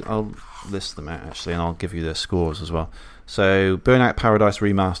I'll list them out actually, and I'll give you their scores as well. So Burnout Paradise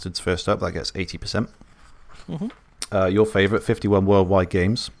Remastered's first up. That gets 80%. Your favourite 51 Worldwide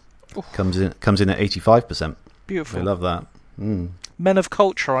Games comes in at 85%. Beautiful. I love that. Men of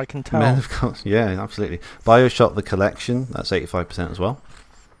culture, I can tell. Men of culture, yeah, absolutely. BioShock the Collection, that's 85% as well.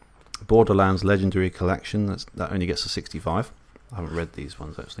 Borderlands Legendary Collection, that only gets a 65. I haven't read these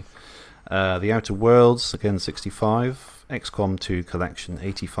ones actually. The Outer Worlds, again 65. XCOM 2 Collection,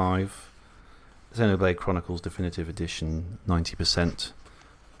 85. Xenoblade Chronicles Definitive Edition, 90%.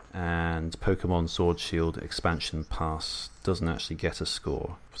 And Pokemon Sword Shield Expansion Pass doesn't actually get a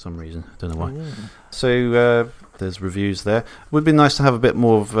score for some reason. Don't know why. So there's reviews there. Would be nice to have a bit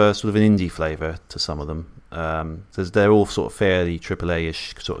more of sort of an indie flavour to some of them. They're all sort of fairly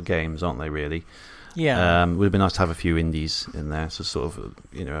AAA-ish sort of games, aren't they, really? Yeah. Would be nice to have a few indies in there. So sort of,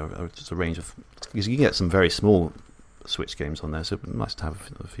 just a range of... Because you can get some very small Switch games on there, so it'd be nice to have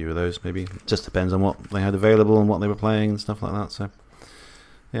a few of those, maybe. It just depends on what they had available and what they were playing and stuff like that, so...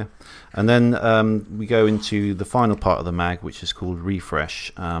 Yeah, and then we go into the final part of the mag, which is called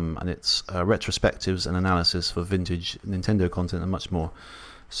Refresh, and it's retrospectives and analysis for vintage Nintendo content and much more.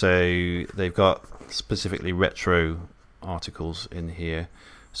 So they've got specifically retro articles in here.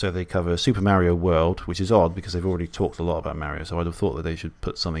 So they cover Super Mario World, which is odd because they've already talked a lot about Mario, so I'd have thought that they should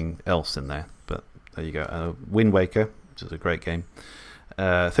put something else in there. But there you go. Wind Waker, which is a great game.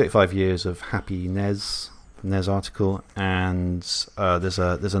 35 years of Happy NES article, and there's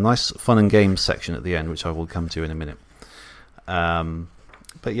a nice fun and games section at the end, which I will come to in a minute.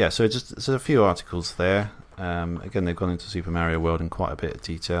 But yeah, so there's a few articles there. Again, they've gone into Super Mario World in quite a bit of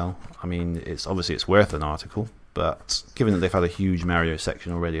detail. I mean, it's worth an article, but given that they've had a huge Mario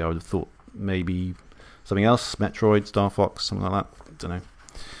section already, I would have thought maybe something else, Metroid, Star Fox, something like that. Don't know.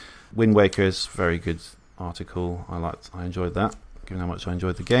 Wind Waker is a very good article. I enjoyed that, given how much I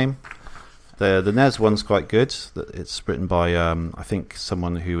enjoyed the game. The NES one's quite good. It's written by, I think,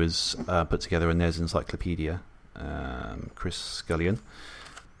 someone who has put together a NES encyclopedia, Chris Scullion.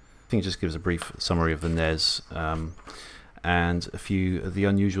 I think it just gives a brief summary of the NES and a few of the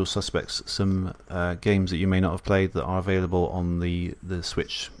unusual suspects, some games that you may not have played that are available on the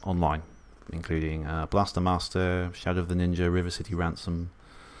Switch online, including Blaster Master, Shadow of the Ninja, River City Ransom,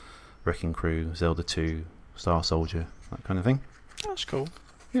 Wrecking Crew, Zelda 2, Star Soldier, that kind of thing. That's cool.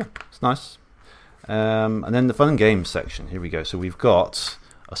 Yeah, it's nice. And then the fun and games section. Here we go. So we've got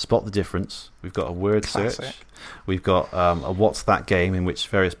a Spot the Difference. We've got a word search. We've got a What's That Game, in which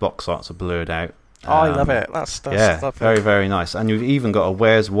various box arts are blurred out. I love it. That's yeah, lovely. Very, very nice. And you've even got a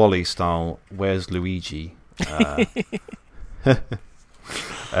Where's Wally style, Where's Luigi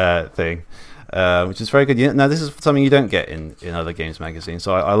thing. Which is very good. Now, this is something you don't get in other games magazines,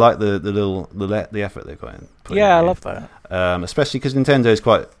 so I like the effort they've got in. Yeah, I love that. Especially because Nintendo is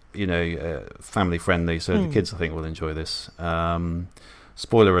quite family friendly, so the kids I think will enjoy this.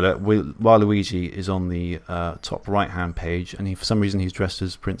 Spoiler alert: Waluigi is on the top right hand page, and for some reason he's dressed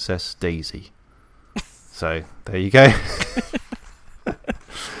as Princess Daisy. So there you go.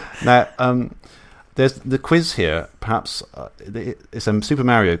 Now, there's the quiz here. Perhaps it's a Super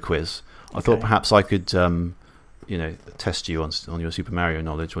Mario quiz. I thought perhaps I could, test you on your Super Mario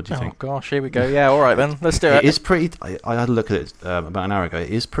knowledge. What do you think? Oh gosh, here we go. Yeah, all right then, let's do it. It is pretty. I had a look at it about an hour ago. It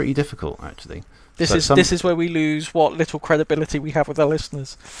is pretty difficult, actually. This is where we lose what little credibility we have with our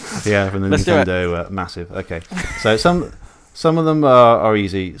listeners. Yeah, from the Nintendo massive. Okay, so some of them are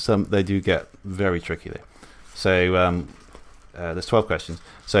easy. Some they do get very tricky there. So There's 12 questions.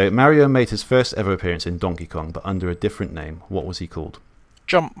 So Mario made his first ever appearance in Donkey Kong, but under a different name. What was he called?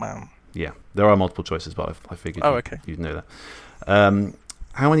 Jumpman. Yeah, there are multiple choices, but I figured you'd know that.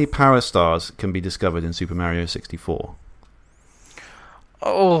 How many power stars can be discovered in Super Mario 64?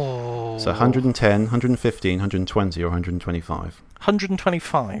 Oh. So 110, 115, 120, or 125?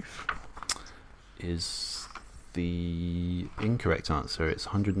 125. Is the incorrect answer. It's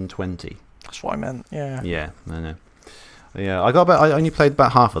 120. That's what I meant, yeah. Yeah, no. Yeah, I only played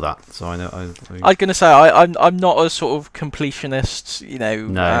about half of that, so I know. I was going to say I'm not a sort of completionist, you know.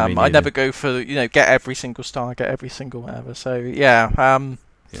 No, I never go for get every single star, get every single whatever. So yeah,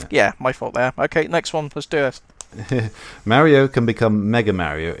 my fault there. Okay, next one. Let's do it. Mario can become Mega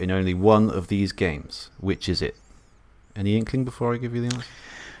Mario in only one of these games. Which is it? Any inkling before I give you the answer?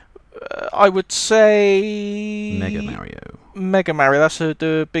 I would say Mega Mario. Mega Mario. That's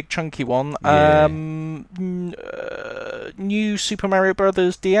the big chunky one. Yeah. New Super Mario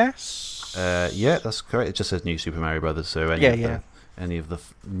Brothers DS. Yeah, that's correct. It just says New Super Mario Brothers. So any of the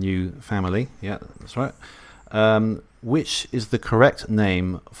new family. Yeah, that's right. Which is the correct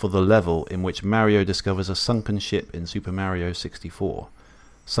name for the level in which Mario discovers a sunken ship in Super Mario 64?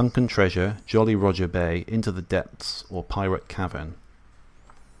 Sunken Treasure, Jolly Roger Bay, Into the Depths, or Pirate Cavern?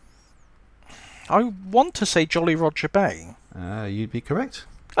 I want to say Jolly Roger Bay. You'd be correct.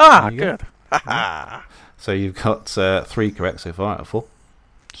 Good. So you've got 3 correct so far out of 4.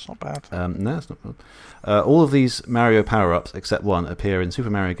 It's not bad. No, it's not bad. All of these Mario power-ups, except one, appear in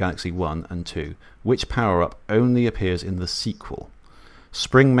Super Mario Galaxy 1 and 2. Which power-up only appears in the sequel?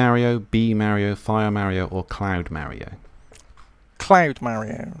 Spring Mario, Bee Mario, Fire Mario, or Cloud Mario? Cloud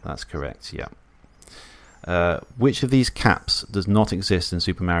Mario. That's correct, yeah. Which of these caps does not exist in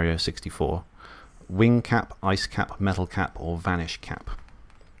Super Mario 64? Wing Cap, Ice Cap, Metal Cap, or Vanish Cap?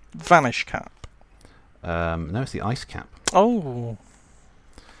 Vanish Cap. No, it's the Ice Cap. Oh.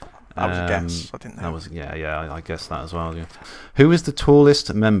 That was a guess. I didn't know. That was, I guessed that as well. Yeah. Who is the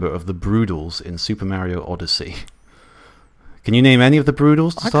tallest member of the Broodals in Super Mario Odyssey? Can you name any of the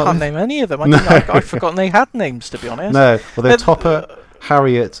Broodals to start with? I can't name any of them. I've forgotten they had names, to be honest. No, well, they're Topper,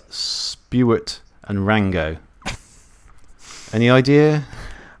 Harriet, Spewart, and Rango. Any idea?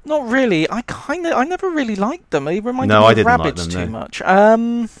 Not really. I never really liked them. They reminded me of rabbits too much.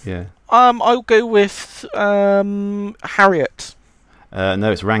 Yeah. I'll go with Harriet.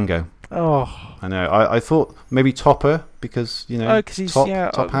 No, it's Rango. Oh. I know. I thought maybe Topper because because he's top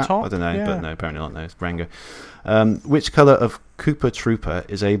hat. Top, I don't know, yeah. but no, apparently not. No, it's Rango. Which colour of Koopa Trooper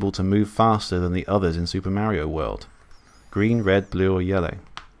is able to move faster than the others in Super Mario World? Green, red, blue, or yellow?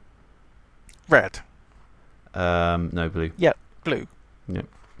 Red. No, blue. Yep, blue. Yep.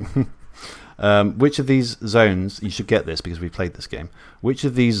 Which of these zones, you should get this because we played this game, which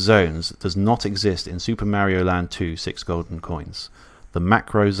of these zones does not exist in Super Mario Land 2 6 Golden Coins? The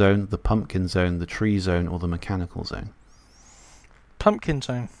Macro Zone, the Pumpkin Zone, the Tree Zone, or the Mechanical Zone? Pumpkin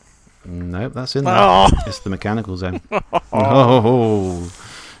Zone. No, that's in there. It's the Mechanical Zone. Oh,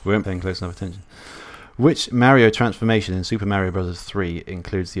 we weren't paying close enough attention. Which Mario transformation in Super Mario Bros. 3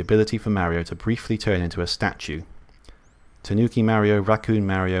 includes the ability for Mario to briefly turn into a statue? Tanuki Mario, Raccoon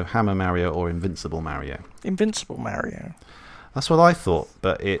Mario, Hammer Mario, or Invincible Mario? Invincible Mario. That's what I thought,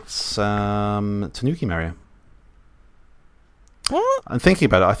 but it's Tanuki Mario. What? I'm thinking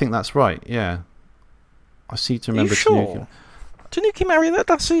about it. I think that's right. Yeah, I seem to remember. Are you sure? Tanuki Mario.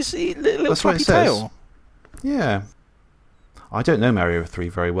 That's his little flappy tail. Yeah. I don't know Mario 3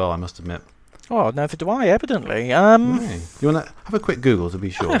 very well, I must admit. Oh, neither do I. Evidently. You want to have a quick Google to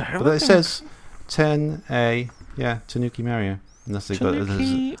be sure? But it says 10A. Yeah, Tanuki Mario. Unless there's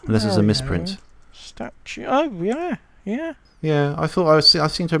a misprint. Statue. Oh yeah. Yeah, I thought I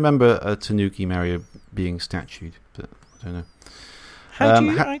seem to remember a Tanuki Mario being statued, but I don't know.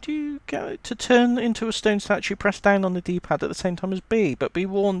 How do you get to turn into a stone statue? Press down on the D-pad at the same time as B, but be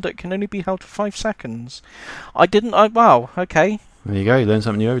warned that it can only be held for 5 seconds. Wow. Okay. There you go. You learn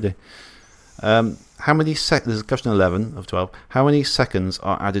something new every day. How many seconds? This is question 11 of 12. How many seconds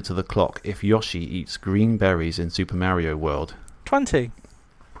are added to the clock if Yoshi eats green berries in Super Mario World? 20.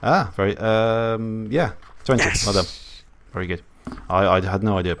 Very. 20. Yes. Well done. Very good. I had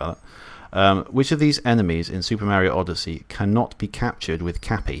no idea about that. Which of these enemies in Super Mario Odyssey cannot be captured with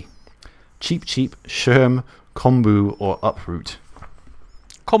Cappy? Cheep Cheep, Sherm, Kombu, or Uproot?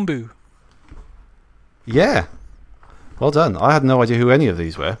 Kombu. Yeah. Well done. I had no idea who any of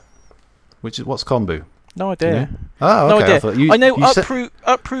these were. What's Kombu? No idea. You know? Oh, okay. No idea. I know Uproot.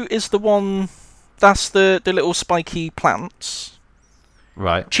 Uproot is the one. That's the little spiky plants.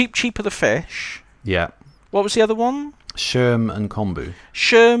 Right. Cheep Cheep are the fish. Yeah. What was the other one? Sherm and Kombu.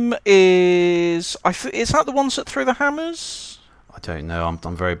 Sherm is... is that the ones that throw the hammers? don't know.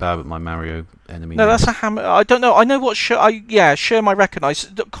 I'm very bad with my Mario enemy. No, names. that's a hammer. I don't know. I know what Sherm I recognise.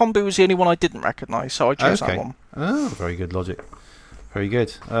 Kombu was the only one I didn't recognise, so I chose that one. Oh, very good logic. Very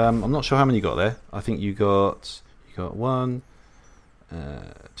good. I'm not sure how many you got there. I think you got 1,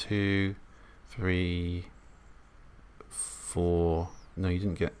 2, 3, 4. No, you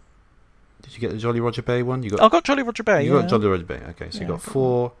didn't get. Did you get the Jolly Roger Bay one? I got Jolly Roger Bay. You got Jolly Roger Bay. Okay, so you got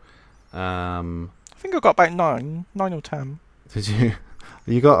 4. I think I got about 9 or 10. Did you?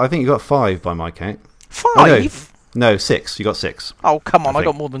 I think you got 5 by my count. 5? Oh, no, 6. You got 6. Oh, come on! I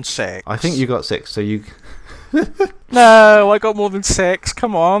got more than 6. I think you got 6. So you. No, I got more than 6.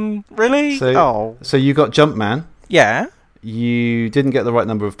 Come on, really? So you got Jumpman. Yeah. You didn't get the right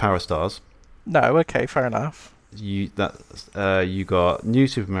number of Power Stars. No. Okay, fair enough. You got New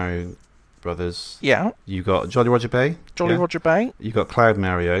Super Mario Brothers. Yeah. You got Jolly Roger Bay. Roger Bay. You got Cloud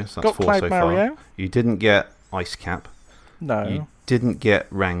Mario. So that's 4 Cloud so Mario. far. You didn't get Ice Cap. No. You didn't get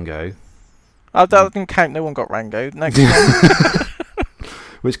Rango. Oh, that didn't count. No one got Rango. Next one.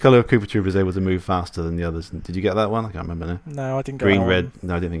 Which colour of Koopa Troopa is able to move faster than the others? Did you get that one? I can't remember now. No, I didn't get Green, that red. one.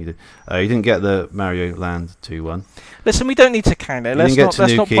 No, I didn't think you did. You didn't get the Mario Land 2 one. Listen, we don't need to count it. Let's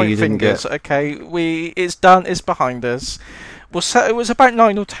not point fingers. Okay, it's done. It's behind us. It was about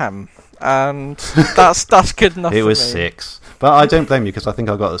 9 or 10, and that's good enough. It for was me. 6, but I don't blame you because I think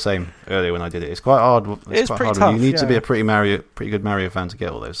I got the same earlier when I did it. It's quite hard. It's quite pretty hard. tough. You need to be a pretty good Mario fan to get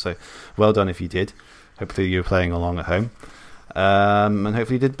all those. So, well done if you did. Hopefully you were playing along at home, and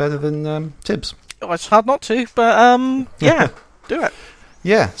hopefully you did better than Tibbs. Oh, it's hard not to, but yeah, do it.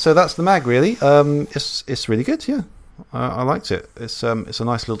 Yeah, so that's the mag really. It's really good. Yeah, I liked it. It's a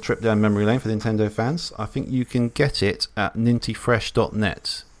nice little trip down memory lane for Nintendo fans. I think you can get it at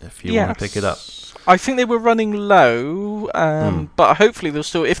nintyfresh.net if you want to pick it up. I think they were running low, but hopefully they'll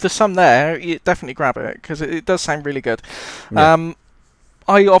still. If there's some there, you definitely grab it because it does sound really good. Yeah.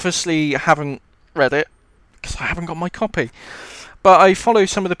 I obviously haven't read it because I haven't got my copy. But I follow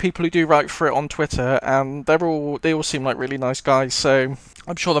some of the people who do write for it on Twitter, and they all seem like really nice guys. So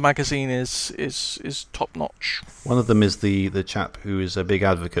I'm sure the magazine is top notch. One of them is the chap who is a big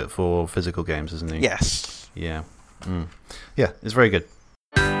advocate for physical games, isn't he? Yes. Yeah. Yeah, it's very good.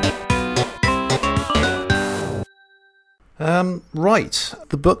 Right,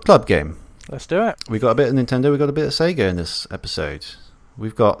 the book club game. Let's do it. We got a bit of Nintendo, we got a bit of Sega in this episode.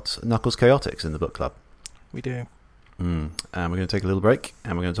 We've got Knuckles Chaotix in the book club. We do. And we're going to take a little break,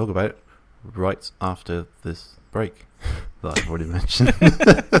 and we're going to talk about it right after this break that I've already mentioned.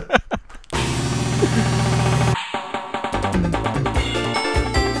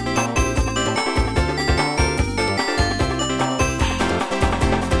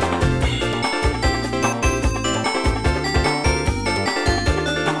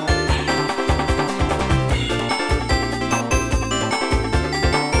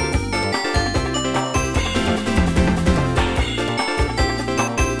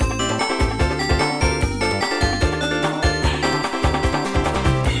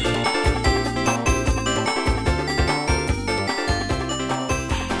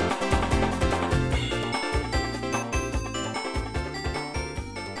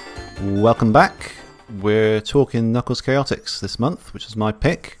 Welcome back. We're talking Knuckles Chaotix this month, which is my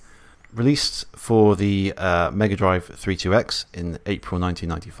pick. Released for the Mega Drive 32X in April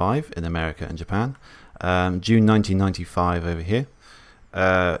 1995 in America and Japan. June 1995 over here.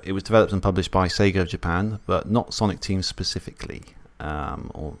 It was developed and published by Sega of Japan, but not Sonic Team specifically.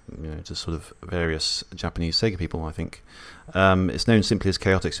 Or just sort of various Japanese Sega people, I think. It's known simply as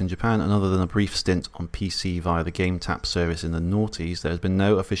Chaotix in Japan, and other than a brief stint on PC via the Game Tap service in the noughties, there has been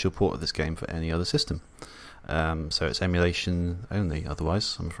no official port of this game for any other system. So it's emulation only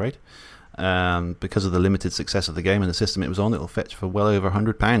otherwise, I'm afraid. Because of the limited success of the game and the system it was on, it'll fetch for well over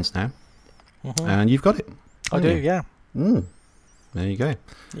 £100 now. Mm-hmm. And you've got it. I do, yeah. There you go.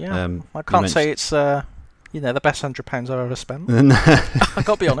 Yeah. I can't say it's the best £100 I've ever spent. I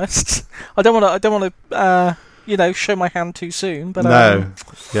got to be honest. I don't want to show my hand too soon. But no,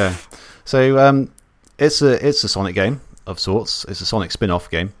 yeah. So it's a Sonic game of sorts. It's a Sonic spin-off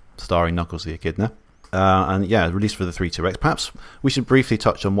game starring Knuckles the Echidna, and yeah, released for the 32X. Perhaps we should briefly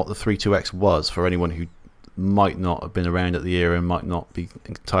touch on what the 32X was for anyone who might not have been around at the era and might not be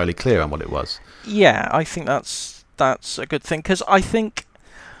entirely clear on what it was. Yeah, I think that's a good thing because I think.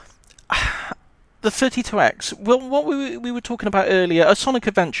 The 32X, well, what we were talking about earlier, a Sonic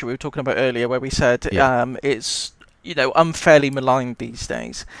Adventure we were talking about earlier, where we said it's unfairly maligned these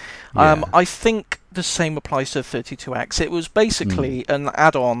days. I think the same applies to 32X. It was basically an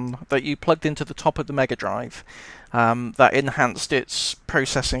add-on that you plugged into the top of the Mega Drive that enhanced its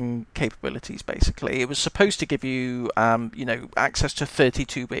processing capabilities, basically. It was supposed to give you, access to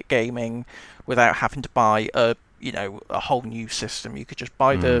 32-bit gaming without having to buy a whole new system. You could just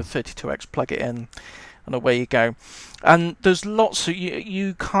buy the 32X, plug it in, and away you go. And there's lots of...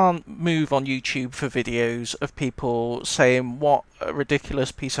 You can't move on YouTube for videos of people saying what a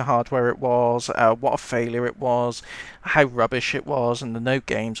ridiculous piece of hardware it was, what a failure it was, how rubbish it was, and the no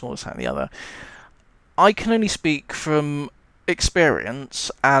games, all this, that, and the other. I can only speak from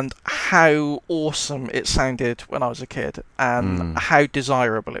experience and how awesome it sounded when I was a kid, and how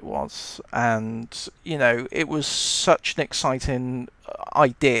desirable it was. And, it was such an exciting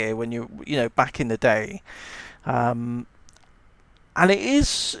idea when back in the day. And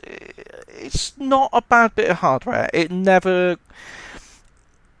it's not a bad bit of hardware.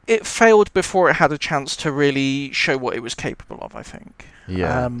 It failed before it had a chance to really show what it was capable of, I think.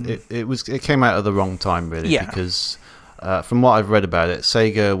 Yeah, it came out at the wrong time, really, because from what I've read about it,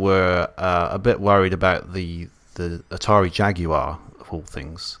 Sega were a bit worried about the Atari Jaguar, of all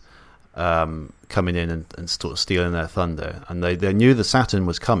things, coming in and sort of stealing their thunder. And they knew the Saturn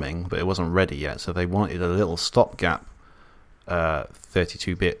was coming, but it wasn't ready yet, so they wanted a little stopgap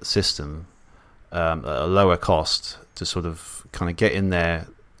 32-bit system at a lower cost to sort of kind of get in there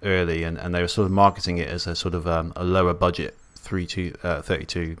early, and they were sort of marketing it as a sort of a lower budget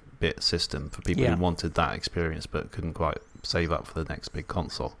 32-bit system for people who wanted that experience but couldn't quite save up for the next big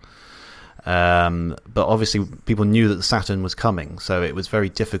console. But obviously people knew that the Saturn was coming, so it was very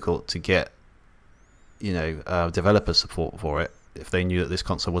difficult to get developer support for it if they knew that this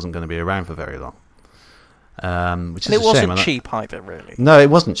console wasn't going to be around for very long. Which is a shame. It wasn't cheap either, really. No, it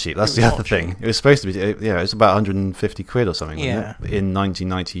wasn't cheap. That's the other thing. It was supposed to be. It was about 150 quid or something. Yeah. Wasn't it? In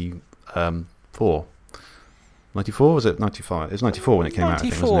 1994. 94, was it 95? It was 94 when it came out, I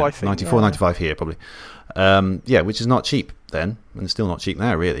think, wasn't it? 94, 95 here, probably. Which is not cheap then, and it's still not cheap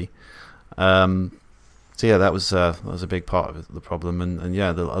now, really. So that was a big part of the problem, and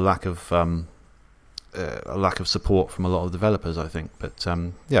a lack of support from a lot of developers, I think. But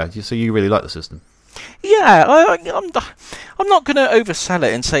so you really like the system? Yeah, I'm not going to oversell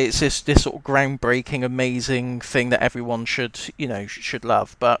it and say it's this sort of groundbreaking, amazing thing that everyone should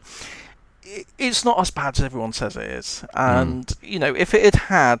love, but it's not as bad as everyone says it is. And if it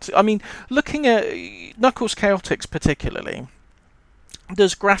had, looking at Knuckles Chaotix particularly,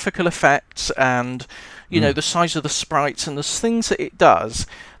 there's graphical effects and the size of the sprites, and there's things that it does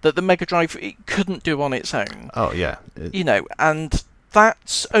that the Mega Drive it couldn't do on its own. Oh yeah, and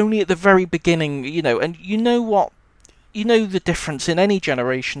that's only at the very beginning, and the difference in any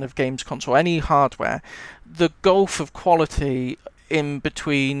generation of games console, any hardware, the gulf of quality in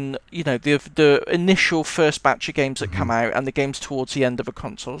between, the initial first batch of games that come out and the games towards the end of a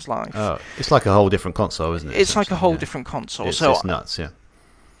console's life. Oh, it's like a whole different console, isn't it? It's like a whole different console. It's nuts, yeah.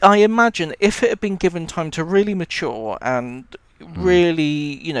 I imagine if it had been given time to really mature and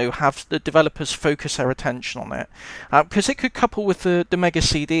really, have the developers focus their attention on it, because it could couple with the Mega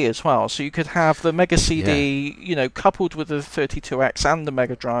CD as well. So you could have the Mega CD, coupled with the 32X and the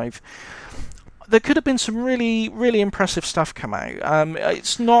Mega Drive. There could have been some really, really impressive stuff come out.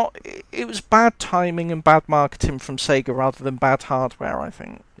 It was bad timing and bad marketing from Sega rather than bad hardware, I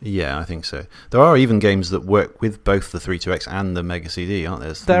think. Yeah, I think so. There are even games that work with both the 32X and the Mega CD, aren't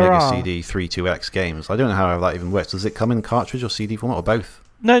there? There Mega are. CD 32X games. I don't know how that even works. Does it come in cartridge or CD format or both?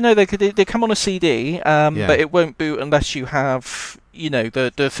 No, they come on a CD, but it won't boot unless you have, the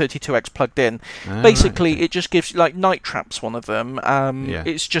 32X plugged in. Basically, it just gives, like, Night Trap's one of them.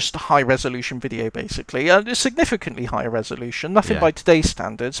 It's just high resolution video, basically. It's significantly higher resolution, nothing by today's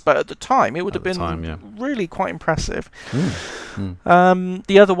standards, but at the time it would have been really quite impressive.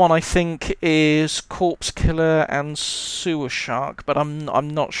 The other one I think is Corpse Killer and Sewer Shark, but I'm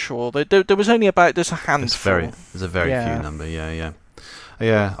not sure. There was only there's a handful. There's a very few number.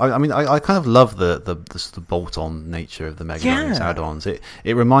 Yeah, I kind of love the bolt-on nature of the Mega Drive's add-ons. It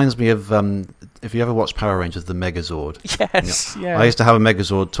reminds me of if you ever watched Power Rangers, the Megazord. Yes, I used to have a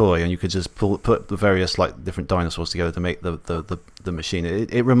Megazord toy, and you could just put the various different dinosaurs together to make the machine.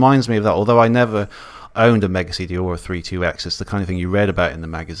 It reminds me of that. Although I never owned a Mega CD or a 32X, it's the kind of thing you read about in the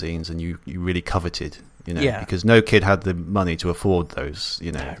magazines and you really coveted. Because no kid had the money to afford those,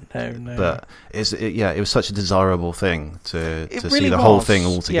 No. But it was such a desirable thing to see the whole thing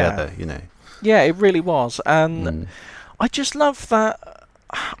all together, Yeah, it really was, and I just love that.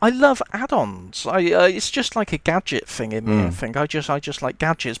 I love add-ons. It's just like a gadget thing in me. I think I just like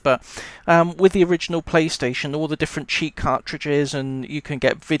gadgets. But with the original PlayStation, all the different cheat cartridges, and you can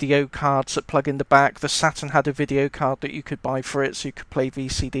get video cards that plug in the back. The Saturn had a video card that you could buy for it, so you could play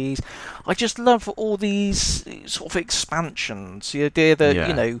VCDs. I just love all these sort of expansions. The idea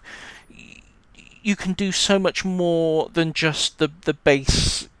that you can do so much more than just the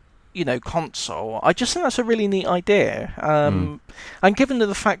base. Console. I just think that's a really neat idea. And given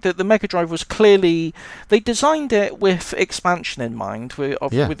the fact that the Mega Drive was clearly, they designed it with expansion in mind,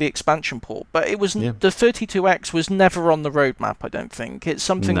 with the expansion port, but it was the 32X was never on the roadmap. I don't think it's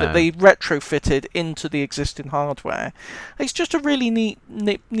something that they retrofitted into the existing hardware. It's just a really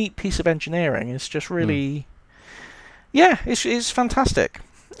neat piece of engineering. It's just really, it's fantastic.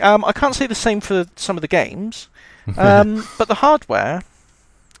 I can't say the same for some of the games, but the hardware.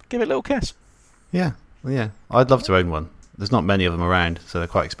 Give it a little kiss. Yeah. I'd love to own one. There's not many of them around, so they're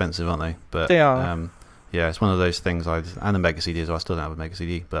quite expensive, aren't they? But they are. It's one of those things. And a Mega CD as well. I still don't have a Mega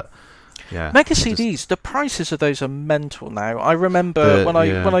CD, but yeah. Mega CDs. The prices of those are mental now. I remember when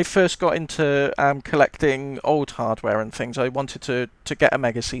I first got into collecting old hardware and things. I wanted to get a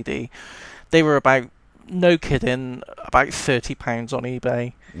Mega CD. They were about, no kidding, about £30 on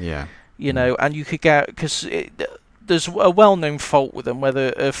eBay. Yeah. And you could get, because there's a well-known fault with them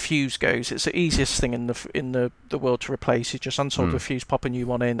where a fuse goes. It's the easiest thing in the world to replace. You just unsolder the fuse, pop a new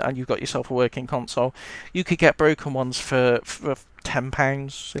one in, and you've got yourself a working console. You could get broken ones for £10,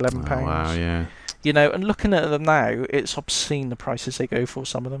 £11. Oh, wow, yeah. And looking at them now, it's obscene the prices they go for.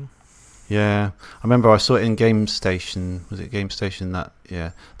 Some of them. Yeah, I remember I saw it in Game Station. Was it Game Station that?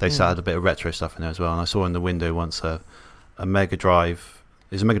 Yeah, they had a bit of retro stuff in there as well. And I saw in the window once a Mega Drive.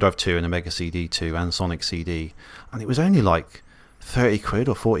 There's a Mega Drive 2 and a Mega CD 2 and Sonic CD, and it was only like 30 quid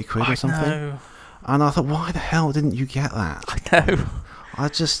or 40 quid or something. Know. And I thought, why the hell didn't you get that? I know.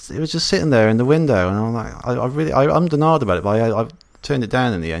 It was just sitting there in the window, and I'm like, I'm denied about it, but I turned it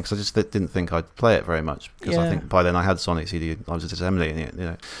down in the end because I just didn't think I'd play it very much, because I think by then I had Sonic CD, I was just assembling it,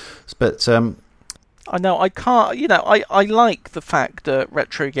 But I know I can't. I like the fact that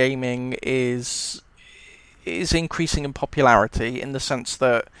retro gaming is increasing in popularity, in the sense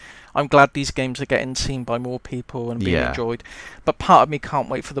that I'm glad these games are getting seen by more people and being enjoyed. But part of me can't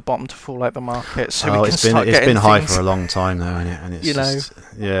wait for the bottom to fall out the market, so we can start getting it's been high things. For a long time now, and it's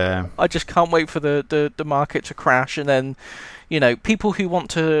I just can't wait for the market to crash, and then people who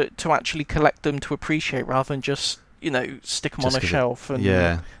want to actually collect them to appreciate, rather than just stick them on a shelf and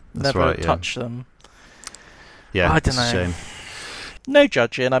never touch them. Yeah, I don't know. A shame. No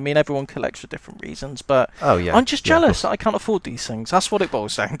judging. I mean, everyone collects for different reasons, but I'm just jealous that I can't afford these things. That's what it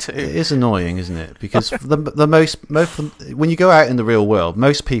boils down to. It is annoying, isn't it? Because when you go out in the real world,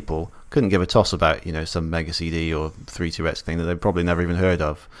 most people couldn't give a toss about some Mega CD or 32X thing that they've probably never even heard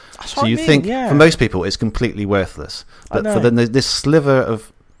of. That's so what you I mean, think for most people it's completely worthless, but for this sliver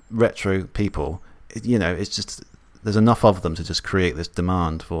of retro people, it's just. There's enough of them to just create this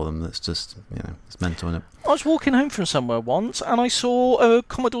demand for them that's just, it's mental, isn't it? I was walking home from somewhere once and I saw a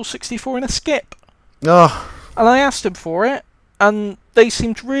Commodore 64 in a skip. Oh. And I asked them for it, and they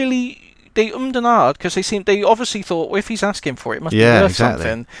seemed really... They and ahed, because they obviously thought, well, if he's asking for it, it must be worth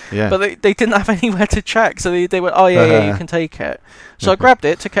something. Yeah. But they didn't have anywhere to check, so they went, oh, yeah, you can take it. So I grabbed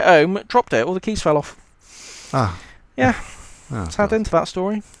it, took it home, dropped it, all the keys fell off. Ah. Yeah. Sad end to that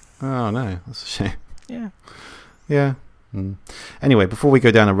story. Oh, no, that's a shame. Yeah. Yeah. Anyway, before we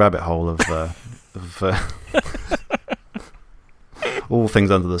go down a rabbit hole of all things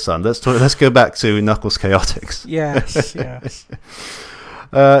under the sun, let's go back to Knuckles Chaotix. Yes. So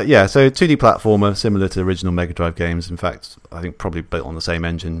 2D platformer, similar to original Mega Drive games. In fact, I think probably built on the same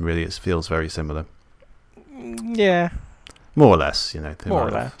engine. Really, it feels very similar. Yeah. More or less, More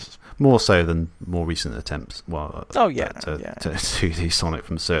or less. More so than more recent attempts. Well, to 2D Sonic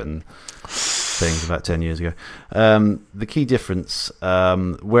from certain things about 10 years ago. The key difference,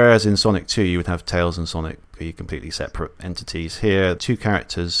 whereas in Sonic 2 you would have Tails and Sonic be completely separate entities, here two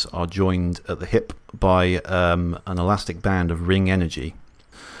characters are joined at the hip by an elastic band of ring energy,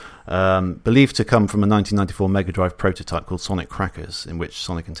 believed to come from a 1994 Mega Drive prototype called Sonic Crackers, in which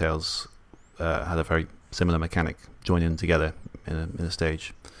Sonic and Tails had a very similar mechanic joining together in a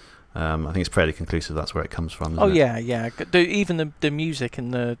stage. I think it's fairly conclusive that's where it comes from. Yeah. Even the music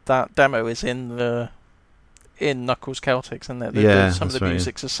in that demo is in Knuckles Chaotix, and some of the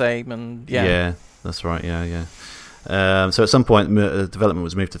music's the same, and yeah, that's right. Yeah. So at some point, the development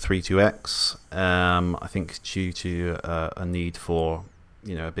was moved to 32X. I think due to a need for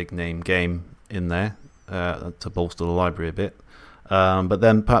a big name game in there to bolster the library a bit. But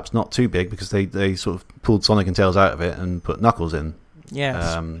then perhaps not too big, because they sort of pulled Sonic and Tails out of it and put Knuckles in.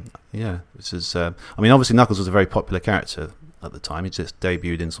 Yes. This is. I mean, obviously, Knuckles was a very popular character at the time. He just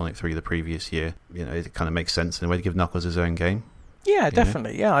debuted in Sonic 3 the previous year. It kind of makes sense in a way to give Knuckles his own game. Yeah,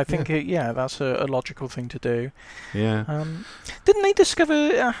 definitely. Yeah, I think that's a logical thing to do. Yeah. Didn't they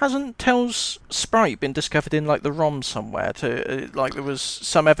discover? Hasn't Tails' sprite been discovered in like the ROM somewhere? Like there was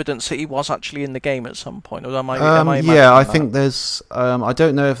some evidence that he was actually in the game at some point. Or am I I think there's. I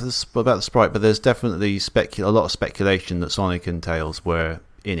don't know if this about the sprite, but there's definitely a lot of speculation that Sonic and Tails were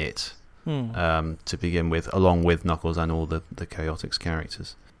in it to begin with, along with Knuckles and all the Chaotix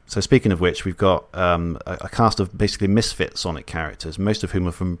characters. So speaking of which, we've got a cast of basically misfit Sonic characters, most of whom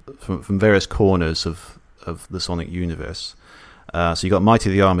are from various corners of the Sonic universe. So you've got Mighty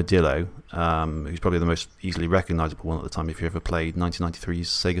the Armadillo, who's probably the most easily recognisable one at the time if you ever played 1993's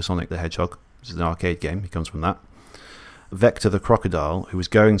Sega Sonic the Hedgehog, which is an arcade game. He comes from that. Vector the Crocodile, who was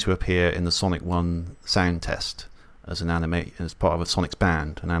going to appear in the Sonic 1 sound test as part of a Sonic's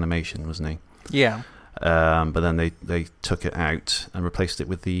band, an animation, wasn't he? Yeah. But then they took it out and replaced it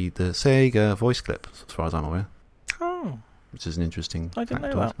with the Sega voice clip, as far as I'm aware. Oh. Which is an interesting I didn't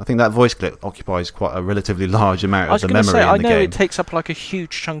factor. know that. I think that voice clip occupies quite a relatively large amount of the memory in the game. I know it takes up like a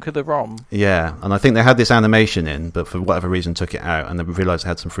huge chunk of the ROM. Yeah, and I think they had this animation in, but for whatever reason took it out, and they realised they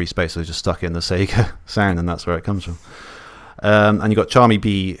had some free space, so they just stuck it in the Sega sound, and that's where it comes from. And you've got Charmy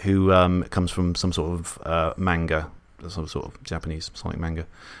Bee, who comes from some sort of manga, some sort of Japanese Sonic manga.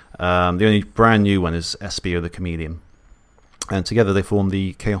 The only brand new one is Espio the Chameleon. And together they form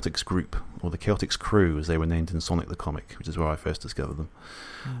the Chaotix Group, or the Chaotix Crew, as they were named in Sonic the Comic, which is where I first discovered them.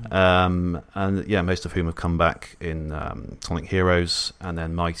 And most of whom have come back in Sonic Heroes, and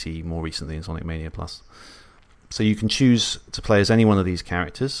then Mighty more recently in Sonic Mania Plus. So you can choose to play as any one of these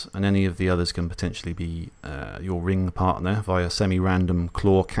characters, and any of the others can potentially be your ring partner via semi-random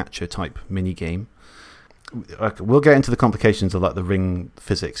claw catcher type mini-game. We'll get into the complications of like the ring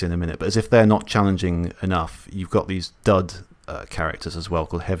physics in a minute, but as if they're not challenging enough, you've got these dud characters as well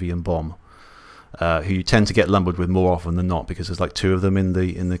called Heavy and Bomb, who you tend to get lumbered with more often than not because there's like two of them in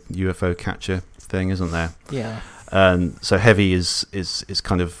the UFO catcher thing, isn't there? Yeah. And so Heavy is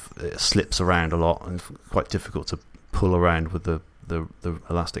kind of slips around a lot and quite difficult to pull around with the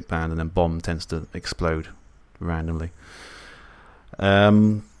elastic band, and then Bomb tends to explode randomly.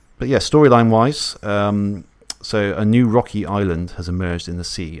 But yeah, storyline-wise, so a new rocky island has emerged in the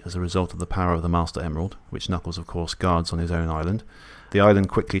sea as a result of the power of the Master Emerald, which Knuckles, of course, guards on his own island. The island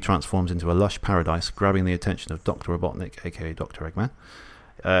quickly transforms into a lush paradise, grabbing the attention of Dr. Robotnik, aka Dr. Eggman.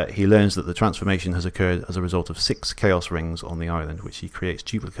 He learns that the transformation has occurred as a result of 6 Chaos Rings on the island, which he creates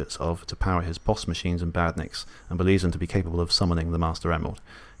duplicates of to power his boss machines and badniks, and believes them to be capable of summoning the Master Emerald.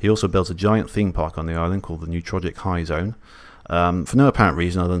 He also built a giant theme park on the island called the Neutrogic High Zone, for no apparent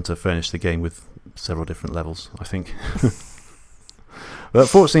reason other than to furnish the game with several different levels, I think. But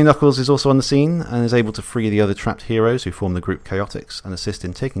fortunately, Knuckles is also on the scene and is able to free the other trapped heroes who form the group Chaotix and assist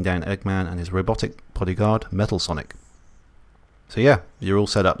in taking down Eggman and his robotic bodyguard, Metal Sonic. So yeah, you're all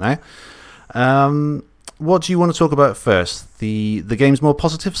set up now. What do you want to talk about first? The game's more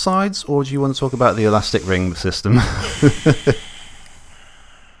positive sides, or do you want to talk about the elastic ring system?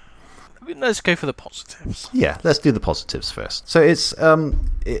 Let's go for the positives. Yeah, let's do the positives first. So it's,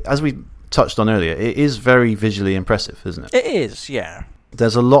 as we touched on earlier, it is very visually impressive, isn't it? It is, yeah.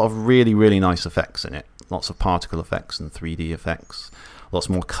 There's a lot of really, really nice effects in it. Lots of particle effects and 3D effects. Lots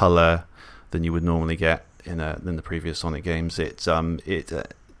more colour than you would normally get in the previous Sonic games. It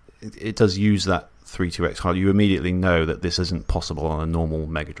does use that 32X hardware. You immediately know that this isn't possible on a normal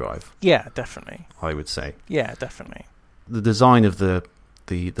Mega Drive. Yeah, definitely. I would say. Yeah, definitely. The design of the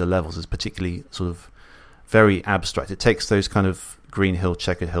levels is particularly sort of very abstract. It takes those kind of green hill,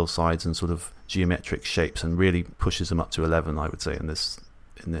 checkered hillsides and sort of geometric shapes and really pushes them up to 11, I would say, in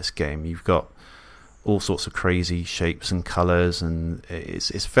this game. You've got all sorts of crazy shapes and colours, and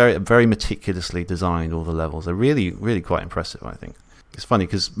it's very, very meticulously designed, all the levels. They're really, really quite impressive, I think. It's funny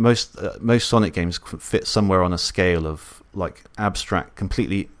because most Sonic games fit somewhere on a scale of like abstract,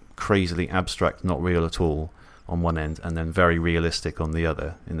 completely crazily abstract, not real at all, on one end, and then very realistic on the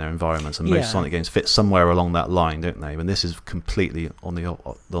other in their environments. And most Sonic games fit somewhere along that line, don't they? And this is completely on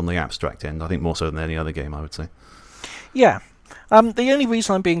the abstract end. I think more so than any other game, I would say. Yeah. The only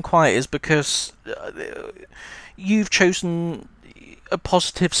reason I'm being quiet is because you've chosen a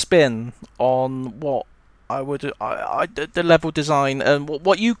positive spin on what I would the level design, and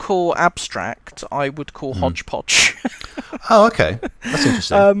what you call abstract, I would call hodgepodge. Oh, okay, that's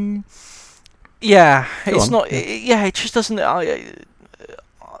interesting. Yeah, it's not. It just doesn't.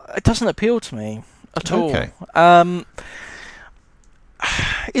 It doesn't appeal to me at all. Okay.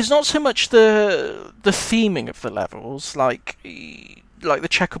 it's not so much the theming of the levels, like the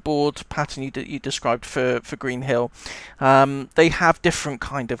checkerboard pattern you described for Green Hill. They have different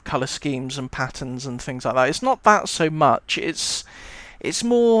kind of colour schemes and patterns and things like that. It's not that so much. It's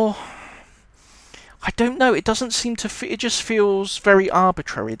more. I don't know. It doesn't seem to. It just feels very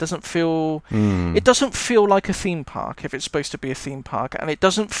arbitrary. It doesn't feel. It doesn't feel like a theme park if it's supposed to be a theme park, and it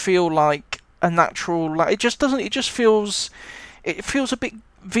doesn't feel like a natural. It just doesn't. It just feels. It feels a bit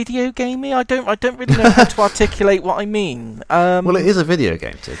video gamey. I don't really know how to articulate what I mean. Well, it is a video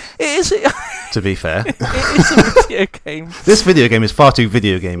game, Sid. It is. To be fair, it is a video game. This video game is far too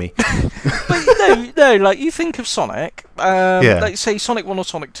video gamey. But no. Like you think of Sonic. Like say Sonic 1 or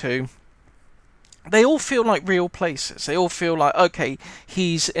Sonic 2. They all feel like real places. They all feel like, okay,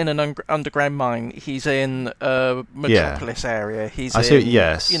 he's in an underground mine. He's in a metropolis area. He's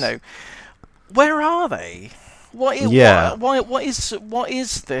yes. You know, where are they? What is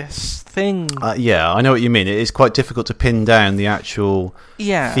this thing? I know what you mean. It is quite difficult to pin down the actual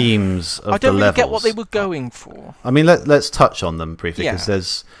themes of the levels. I don't really get what they were going for. I mean, let's touch on them briefly,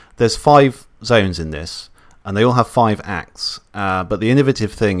 because there's 5 zones in this, and they all have 5 acts. But the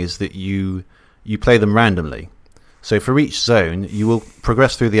innovative thing is that you play them randomly. So for each zone, you will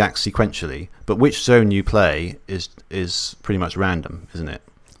progress through the acts sequentially, but which zone you play is pretty much random, isn't it?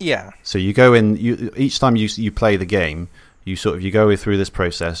 Yeah. So you go in. Each time you play the game, you go through this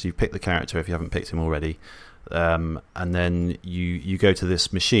process. You pick the character if you haven't picked him already, and then you go to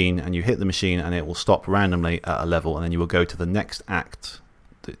this machine and you hit the machine, and it will stop randomly at a level, and then you will go to the next act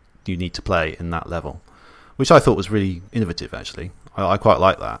that you need to play in that level, which I thought was really innovative. Actually, I quite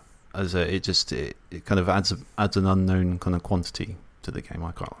like that. It kind of adds an unknown kind of quantity to the game.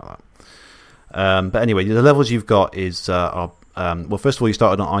 I quite like that. But anyway, the levels you've got are first of all, you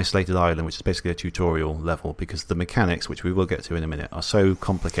started on Isolated Island, which is basically a tutorial level, because the mechanics, which we will get to in a minute, are so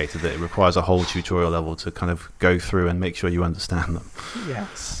complicated that it requires a whole tutorial level to kind of go through and make sure you understand them.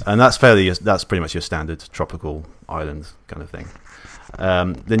 Yes. And that's pretty much your standard tropical island kind of thing.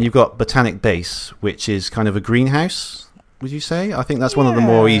 Then you've got Botanic Base, which is kind of a greenhouse, would you say? I think that's one of the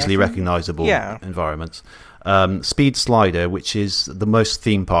more easily recognisable environments. Speed Slider, which is the most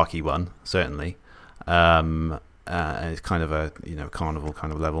theme parky one, certainly. It's kind of a carnival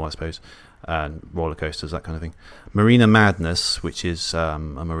kind of level, I suppose, and roller coasters, that kind of thing. Marina Madness, which is a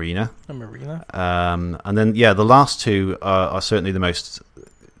marina. And then the last 2 are certainly the most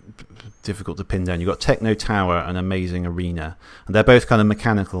difficult to pin down. You've got Techno Tower and Amazing Arena, and they're both kind of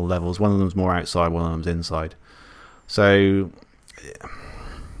mechanical levels. One of them's more outside, one of them's inside. So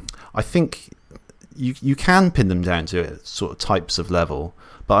I think you can pin them down to sort of types of level,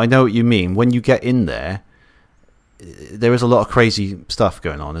 but I know what you mean. When you get in there, there is a lot of crazy stuff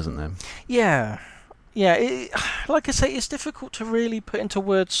going on, isn't there? Yeah. Like I say, it's difficult to really put into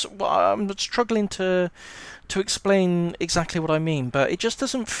words. I'm struggling to explain exactly what I mean, but it just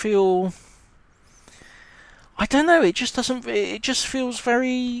doesn't feel. I don't know. It just doesn't. It just feels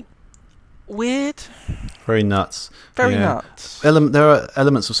very weird. Very nuts. Very nuts. There are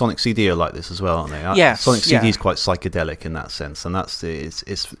elements of Sonic CD are like this as well, aren't they? Yes. Sonic CD is quite psychedelic in that sense, and that's I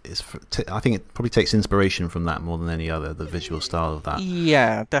think it probably takes inspiration from that more than any other, the visual style of that.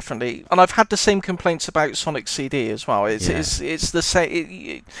 Yeah, definitely. And I've had the same complaints about Sonic CD as well. It's the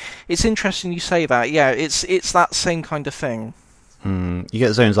same. It's interesting you say that. Yeah, it's that same kind of thing. You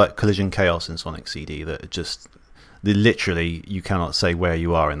get zones like Collision Chaos in Sonic CD that are just. Literally, you cannot say where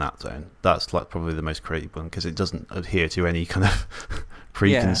you are in that zone. That's like probably the most creative one, because it doesn't adhere to any kind of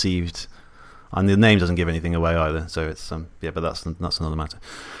preconceived, and the name doesn't give anything away either. So it's but that's another matter.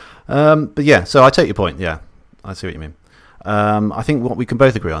 So I take your point. Yeah, I see what you mean. I think what we can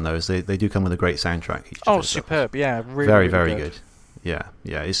both agree on though is they do come with a great soundtrack. Superb! Yeah, really, very really good. Yeah.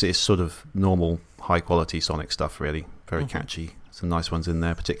 It's sort of normal, high quality Sonic stuff. Really, very catchy. Some nice ones in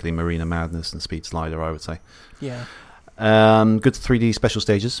there, particularly Marina Madness and Speed Slider, I would say. Yeah. Good 3D special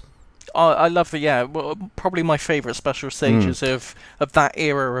stages. I love probably my favourite special stages of that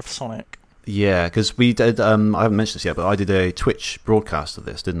era of Sonic. Yeah, because we did. I haven't mentioned this yet, but I did a Twitch broadcast of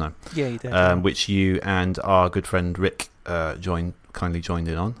this, didn't I? Yeah, you did. Which you and our good friend Rick kindly joined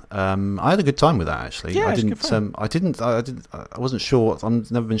in on. I had a good time with that, actually. Yeah, I wasn't sure.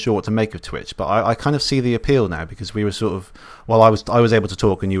 I've never been sure what to make of Twitch, but I kind of see the appeal now, because we were sort of. Well, I was able to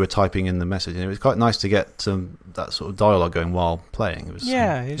talk, and you were typing in the message, and it was quite nice to get that sort of dialogue going while playing. It was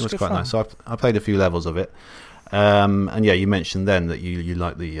quite fun. nice. So I played a few levels of it. And you mentioned then that you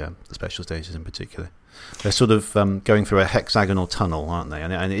like the special stages in particular. They're sort of going through a hexagonal tunnel, aren't they?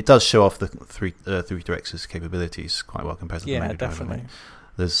 And it does show off the 3DX's capabilities quite well compared to the Mega Drive. Definitely.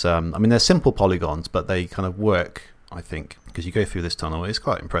 There's, they're simple polygons, but they kind of work I think, because you go through this tunnel. It's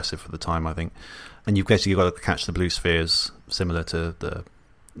quite impressive for the time, I think. And you've basically got to catch the blue spheres, similar to the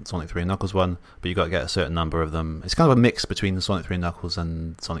Sonic 3 and Knuckles one, but you've got to get a certain number of them. It's kind of a mix between the Sonic 3 and Knuckles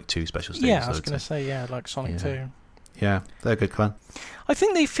and Sonic 2 special stages. Yeah, I was going to say, like Sonic 2. Yeah, they're good fun. I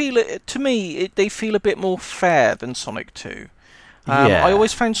think they feel it. To me, they feel a bit more fair than Sonic 2. Yeah. I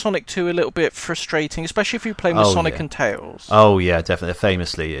always found Sonic 2 a little bit frustrating, especially if you play with Sonic and Tails. Oh yeah, definitely.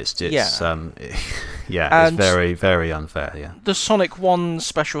 Famously, it's it's very, very unfair. Yeah. The Sonic 1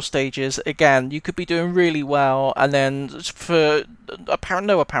 special stages, again, you could be doing really well, and then for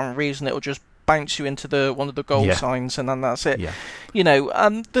no apparent reason, it'll just bounce you into one of the gold signs, and then that's it. Yeah.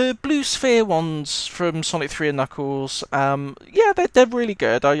 The blue sphere ones from Sonic 3 and Knuckles, they're really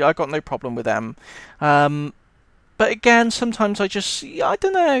good. I got no problem with them. But again, sometimes I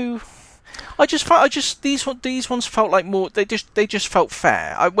don't know. These ones felt like more. They just felt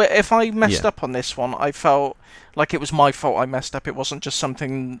fair. If I messed up on this one, I felt like it was my fault. I messed up. It wasn't just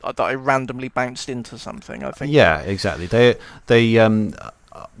something that I randomly bounced into something. I think. Yeah, exactly. They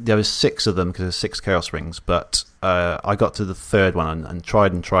there was 6 of them because there's 6 Chaos Rings, but I got to the 3rd one and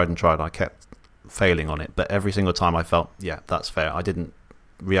tried. I kept failing on it, but every single time I felt, that's fair. I didn't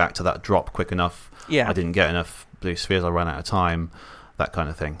react to that drop quick enough. Yeah. I didn't get enough blue spheres. I ran out of time, that kind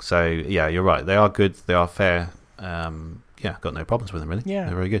of thing. So yeah, you're right. They are good. They are fair. Got no problems with them really. Yeah,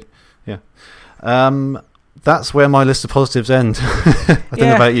 they're very good. Yeah. That's where my list of positives end. I don't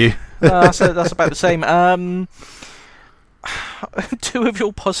know about you. That's about the same. 2 of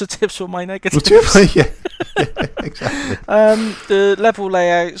your positives were my negatives. Yeah, exactly. The level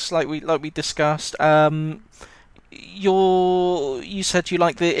layouts, like we discussed. You said you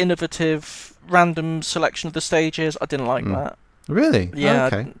like the innovative random selection of the stages. I didn't like that. Really? Yeah,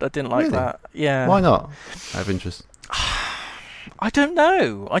 okay. I didn't like that. Yeah. Why not? I have interest. I don't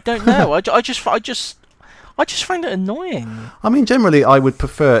know. I just find it annoying. I mean, generally, I would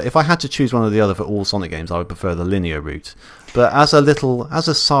prefer, if I had to choose one or the other for all Sonic games, I would prefer the linear route. But as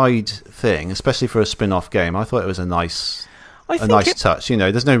a side thing, especially for a spin-off game, I thought it was a nice touch.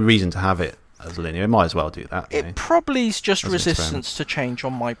 There's no reason to have it as linear. It might as well do that. It probably is just resistance to change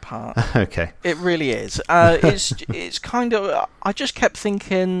on my part. Okay. It really is. It's kind of. I just kept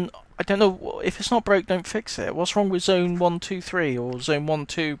thinking. I don't know if it's not broke, don't fix it. What's wrong with Zone 1, 2, 3 or Zone 1,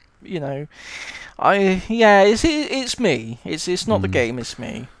 2? It's me. It's not the game. It's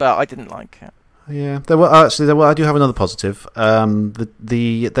me. But I didn't like it. Yeah, I do have another positive.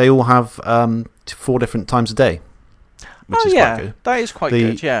 They all have 4 different times a day. Which is quite good. That is quite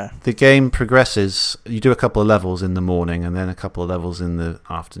good, yeah. The game progresses. You do a couple of levels in the morning and then a couple of levels in the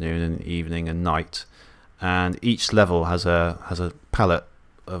afternoon and evening and night. And each level has a palette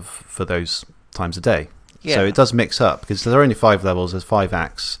for those times a day. Yeah. So it does mix up because there are only 5 levels, there's 5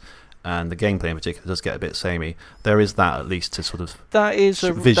 acts, and the gameplay in particular does get a bit samey. There is that at least to sort of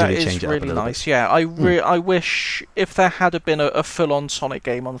visually change it up a little nice. bit. Yeah, I wish if there had been a full-on Sonic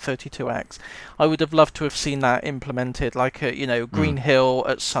game on 32X, I would have loved to have seen that implemented, like Green Hill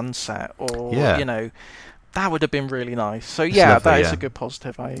at sunset, or that would have been really nice. So that is a good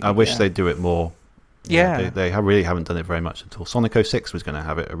positive. I wish they'd do it more. Yeah, they really haven't done it very much at all. Sonic 06 was going to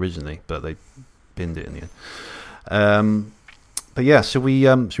have it originally, but they binned it in the end. But yeah, should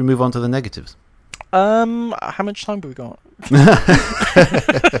we move on to the negatives? How much time have we got?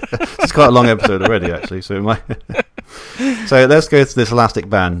 It's quite a long episode already, actually. So so let's go to this elastic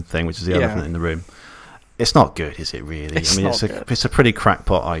band thing, which is the elephant in the room. It's not good, is it? Really? It's a pretty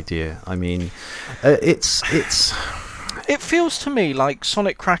crackpot idea. I mean, It feels to me like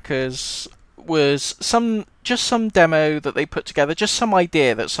Sonic Crackers was some demo that they put together, just some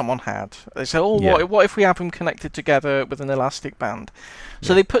idea that someone had. They said, what if we have them connected together with an elastic band?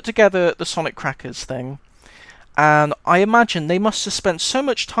 So they put together the Sonic Crackers thing, and I imagine they must have spent so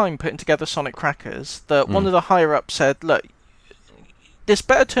much time putting together Sonic Crackers that one of the higher-ups said, look, this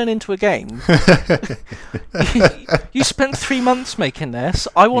better turn into a game. You spent 3 months making this.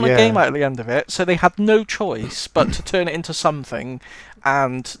 I want a game out at the end of it. So they had no choice but to turn it into something,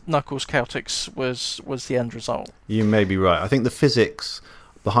 and Knuckles Chaotix was the end result. You may be right. I think the physics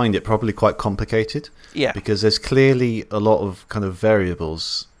behind it probably quite complicated. Yeah. Because there's clearly a lot of kind of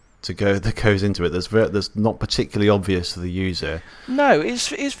variables that goes into it. That's not particularly obvious to the user. No, it's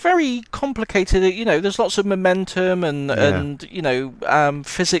very complicated. There's lots of momentum and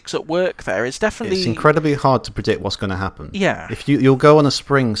physics at work there. It's incredibly hard to predict what's going to happen. Yeah. If you'll go on a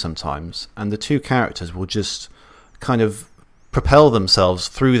spring sometimes, and the 2 characters will just kind of propel themselves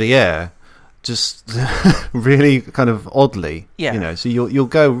through the air just really kind of oddly. Yeah. You know, so you'll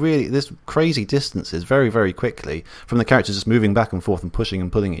go really this crazy distances very, very quickly from the characters just moving back and forth and pushing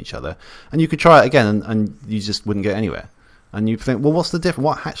and pulling each other. And you could try it again and you just wouldn't get anywhere. And you think, well, what's the difference?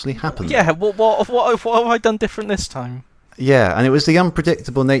 What actually happened? Yeah, what have I done different this time? Yeah, and it was the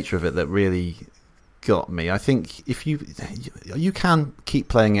unpredictable nature of it that really got me. I think if you can keep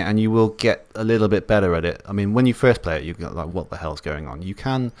playing it and you will get a little bit better at it. I mean, when you first play it, you go like, what the hell's going on? You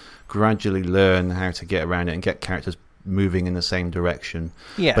can gradually learn how to get around it and get characters moving in the same direction.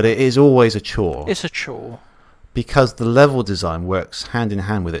 Yeah. But it is always a chore. It's a chore. Because the level design works hand in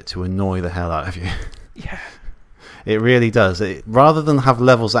hand with it to annoy the hell out of you. Yeah. It really does. Rather than have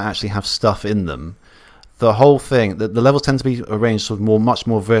levels that actually have stuff in them, the whole thing, the levels tend to be arranged sort of much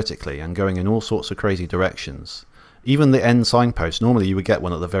more vertically and going in all sorts of crazy directions. Even the end signpost, normally you would get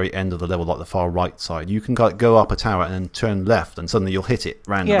one at the very end of the level, like the far right side. You can go up a tower and then turn left, and suddenly you'll hit it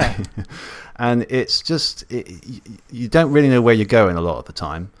randomly. Yeah. And it's just, you don't really know where you're going a lot of the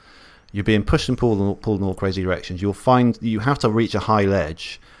time. You're being pushed and pulled in all crazy directions. You'll find you have to reach a high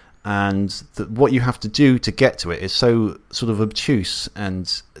ledge, and what you have to do to get to it is so sort of obtuse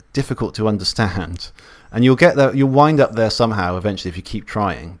and difficult to understand. And you'll get there, you'll wind up there somehow eventually if you keep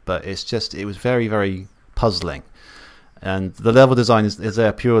trying. But it was very, very puzzling. And the level design is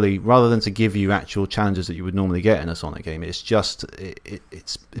there purely, rather than to give you actual challenges that you would normally get in a Sonic game, it's just,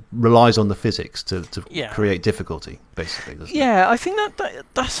 it relies on the physics to create difficulty, basically. Yeah, I think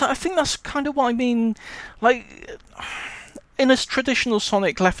that's kind of what I mean. Like, in a traditional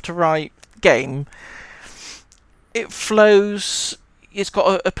Sonic left to right game, it flows. It's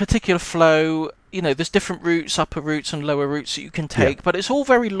got a particular flow. You know, there's different routes, upper routes and lower routes that you can take, but it's all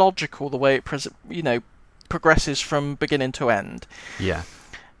very logical the way it progresses from beginning to end. Yeah.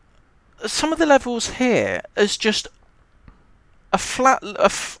 Some of the levels here is just a flat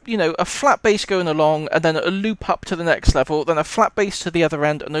base going along, and then a loop up to the next level, then a flat base to the other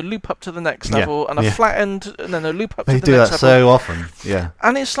end, and a loop up to the next level, and a flat end, and then a loop up to the next level. They do that so often, yeah.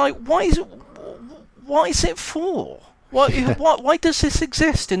 And it's like, what is it for? Why does this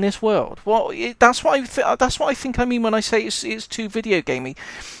exist in this world? That's what I think I mean when I say it's too video gamey.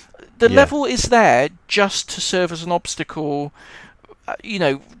 The level is there just to serve as an obstacle,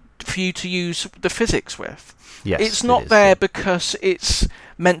 for you to use the physics with. Yes, it's not there because it's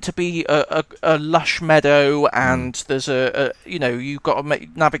meant to be a lush meadow and there's you've got to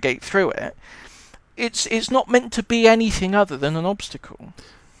navigate through it. It's not meant to be anything other than an obstacle.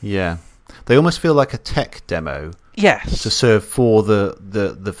 Yeah, they almost feel like a tech demo. Yes. To serve for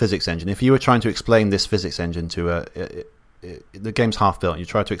the physics engine. If you were trying to explain this physics engine to the game's half built, and you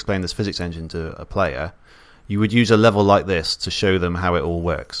try to explain this physics engine to a player, you would use a level like this to show them how it all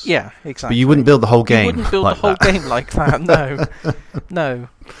works. Yeah, exactly. But you wouldn't build the whole game. You wouldn't build like the whole game like that. No, no.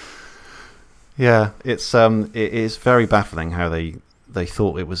 Yeah, it is very baffling how they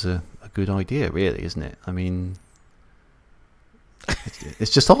thought it was a good idea, really, isn't it? I mean,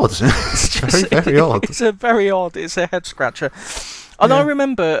 it's just odd. It's very, very odd. It's a head scratcher. And I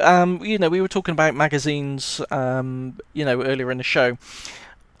remember, we were talking about magazines, earlier in the show.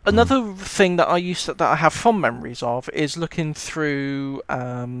 Another thing that I have fond memories of is looking through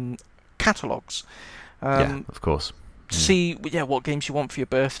catalogues. Yeah, of course. To see what games you want for your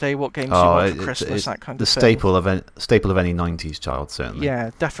birthday, what games you want for Christmas, that kind of thing. The staple of any 90s child, certainly.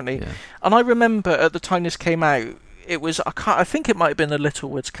 Yeah, definitely. Yeah. And I remember at the time this came out, it was I think it might have been a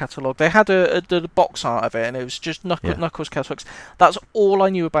Littlewoods catalogue. They had the box art of it, and it was just Knuckles catalogues. That's all I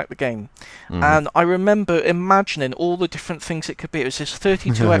knew about the game. And I remember imagining all the different things it could be. It was this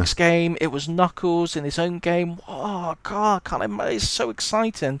 32X game. It was Knuckles in his own game. Oh God, it's so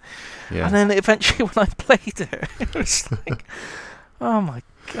exciting. Yeah. And then eventually, when I played it, it was like, oh my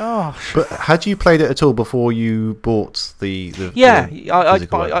gosh. But had you played it at all before you bought the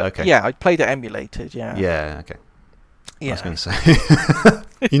I played it emulated. Yeah. Yeah. Okay. Yeah. I was going to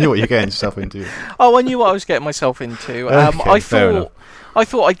say, you knew what you're getting yourself into. Oh, I knew what I was getting myself into. Okay, I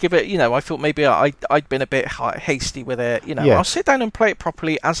thought I'd give it. I thought maybe I'd been a bit hasty with it. I'll sit down and play it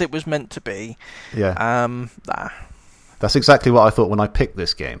properly as it was meant to be. Yeah. That's exactly what I thought when I picked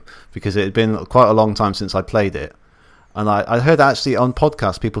this game, because it had been quite a long time since I played it, and I heard actually on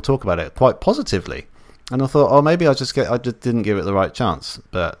podcasts people talk about it quite positively, and I thought, oh, maybe I just didn't give it the right chance.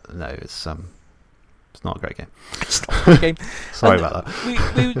 But no, it's not a great game. It's not a great game. Sorry about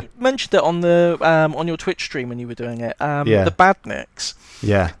that. We mentioned it on the on your Twitch stream when you were doing it. The Badniks.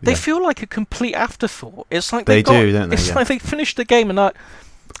 Yeah. They feel like a complete afterthought. It's like they do, don't they? It's like they finished the game and like,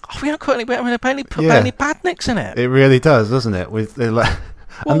 we haven't got any Badniks in it. It really does, doesn't it?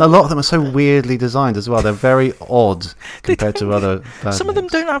 And a lot of them are so weirdly designed as well. They're very odd compared to other Badniks. Some of them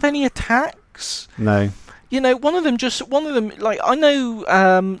don't have any attacks. spikes. No. You know, one of them, like, I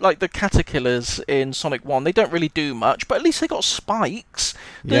know, like the caterpillars in Sonic 1, they don't really do much, but at least they got spikes.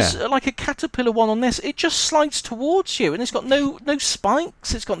 There's like a caterpillar one on this, it just slides towards you, and it's got no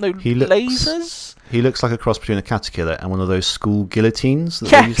spikes, it's got no lasers. He looks like a cross between a caterpillar and one of those school guillotines that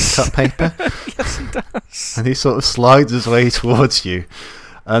they use to cut paper. Yes, he does. And he sort of slides his way towards you.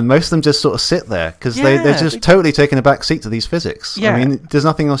 And most of them just sort of sit there, because they're just totally taking a back seat to these physics. Yeah. I mean, there's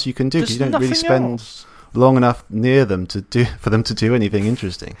nothing else you can do, because you don't really spend long enough near them for them to do anything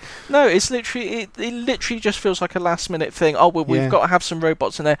interesting. No, it's literally it literally just feels like a last minute thing. Oh well, we've got to have some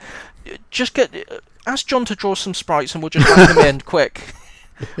robots in there. Just ask John to draw some sprites and we'll just bring them in quick.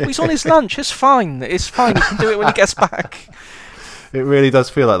 Well, he's on his lunch. It's fine. He can do it when he gets back. It really does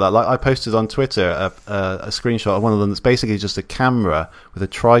feel like that. Like, I posted on Twitter a screenshot of one of them that's basically just a camera with a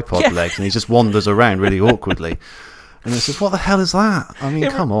tripod legs, and he just wanders around really awkwardly. And it's just, what the hell is that? I mean,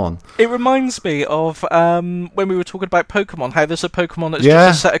 come on. It reminds me of when we were talking about Pokemon, how there's a Pokemon that's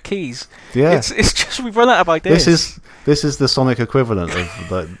just a set of keys. Yeah. It's just, we've run out of ideas. This is the Sonic equivalent of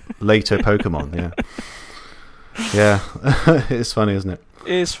the later Pokemon, yeah. It's funny, isn't it?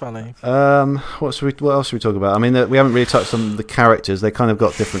 It is funny. What else should we talk about? I mean, we haven't really touched on the characters. They kind of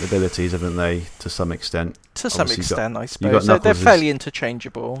got different abilities, haven't they, to some extent? To some extent, I suppose. They're fairly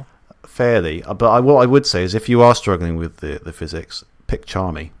interchangeable. Fairly, but what I would say is, if you are struggling with the physics, pick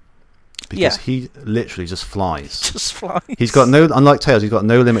Charmy, because he literally just flies. He's got unlike Tails, he's got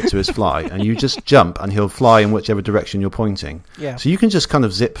no limit to his fly, and you just jump and he'll fly in whichever direction you're pointing. Yeah. So you can just kind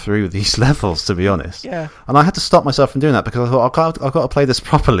of zip through these levels, to be honest. Yeah. And I had to stop myself from doing that, because I thought I've got to play this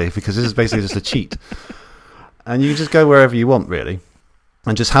properly, because this is basically just a cheat. And you just go wherever you want, really.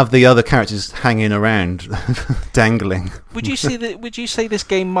 And just have the other characters hanging around, dangling. Would you say this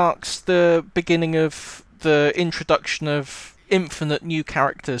game marks the beginning of the introduction of infinite new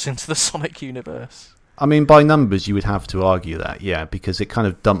characters into the Sonic universe? I mean, by numbers, you would have to argue that, yeah, because it kind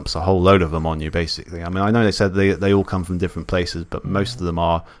of dumps a whole load of them on you, basically. I mean, I know they said they all come from different places, but most of them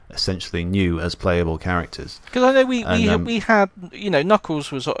are essentially new as playable characters. Because I know we had,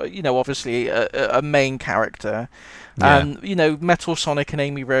 Knuckles was, obviously a main character. And, Metal Sonic and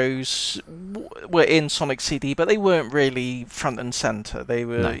Amy Rose were in Sonic CD, but they weren't really front and centre. They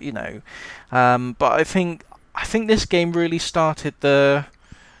were, but I think this game really started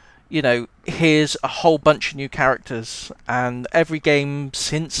here's a whole bunch of new characters, and every game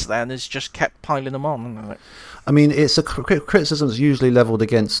since then has just kept piling them on, hasn't it? I mean, it's a criticism that's usually levelled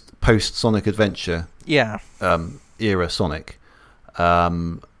against post-Sonic Adventure era Sonic.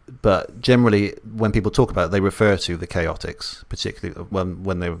 But generally, when people talk about it, they refer to the Chaotix, particularly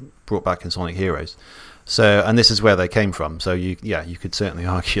when they were brought back in Sonic Heroes. So, and this is where they came from. So, you could certainly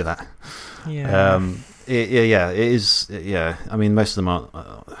argue that. Yeah. It is. Yeah, I mean, most of them aren't.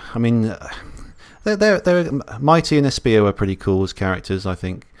 I mean, they're Mighty and Espio are pretty cool as characters, I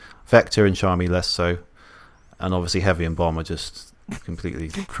think. Vector and Charmy less so, and obviously Heavy and Bomb are just completely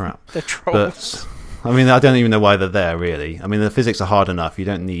crap. They're trolls. But, I mean, I don't even know why they're there, really. I mean, the physics are hard enough. You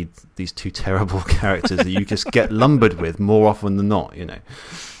don't need these two terrible characters that you just get lumbered with more often than not,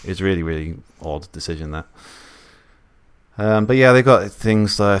 It's really, really odd decision, that. But yeah, they've got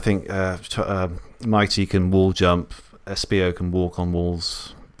things that I think Mighty can wall jump, Espio can walk on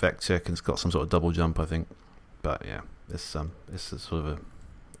walls, Vector has got some sort of double jump, I think. But yeah, it's a sort of a...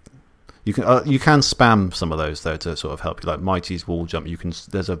 You can spam some of those though to sort of help you, like Mighty's wall jump. You can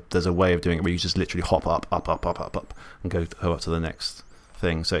there's a way of doing it where you just literally hop up, and go up to the next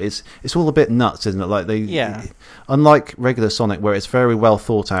thing. So it's all a bit nuts, isn't it? Like unlike regular Sonic, where it's very well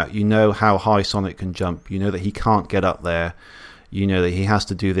thought out. You know how high Sonic can jump. You know that he can't get up there. You know that he has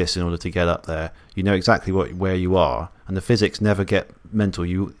to do this in order to get up there. You know exactly where you are, and the physics never get mental.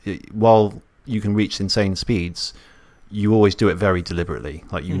 While you can reach insane speeds, you always do it very deliberately.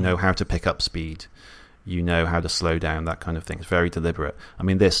 Like, you know how to pick up speed, you know how to slow down, that kind of thing. It's very deliberate. I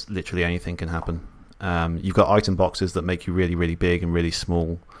mean, this, literally anything can happen. You've got item boxes that make you really, really big and really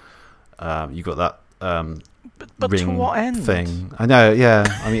small. You've got that but ring to what end? thing. I know, yeah.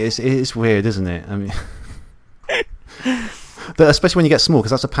 I mean, it's weird, isn't it? I mean... especially when you get small,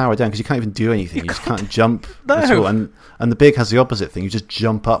 because that's a power down, because you can't even do anything. You just can't jump at all. And the big has the opposite thing. You just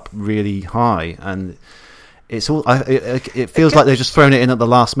jump up really high, and it's all. It feels like they've just thrown it in at the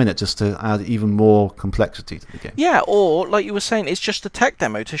last minute just to add even more complexity to the game. Yeah, or like you were saying, it's just a tech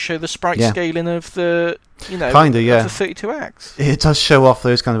demo to show the sprite scaling of the of the 32X. It does show off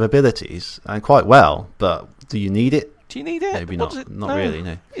those kind of abilities, and quite well. But do you need it? Do you need it? Maybe not. Not really.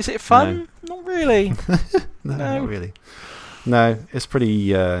 No. Is it fun? No. Not really. No, not really. No, it's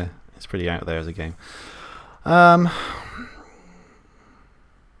pretty out there as a game.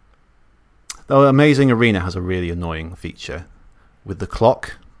 Oh, Amazing Arena has a really annoying feature with the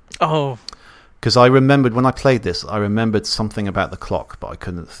clock. Oh. Because I remembered when I played this, I remembered something about the clock, but I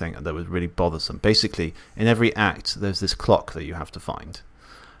couldn't think that was really bothersome. Basically, in every act, there's this clock that you have to find.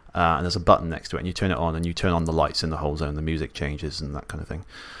 And there's a button next to it, and you turn it on, and you turn on the lights in the whole zone, the music changes, and that kind of thing.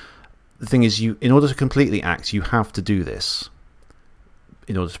 The thing is, in order to complete the act, you have to do this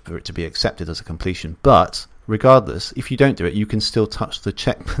in order for it to be accepted as a completion. But regardless, if you don't do it, you can still touch the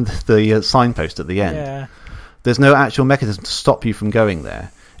the signpost at the end. Yeah. There's no actual mechanism to stop you from going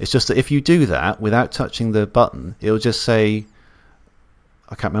there. It's just that if you do that without touching the button, it'll just say,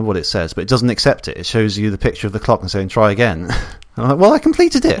 I can't remember what it says, but it doesn't accept it. It shows you the picture of the clock and saying, try again. I'm like, well, I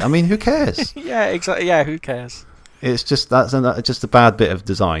completed it. I mean, who cares? Yeah, exactly. Yeah, who cares? It's just that's just a bad bit of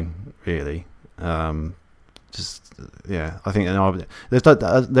design, really. I think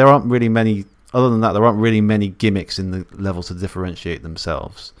there aren't really many. Other than that, there aren't really many gimmicks in the levels to differentiate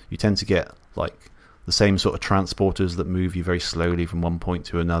themselves. You tend to get like the same sort of transporters that move you very slowly from one point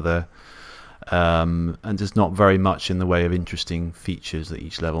to another, and there's not very much in the way of interesting features that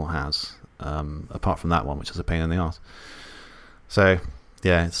each level has, apart from that one, which is a pain in the arse. So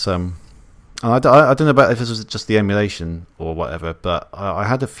yeah, it's I don't know about if this was just the emulation or whatever, but I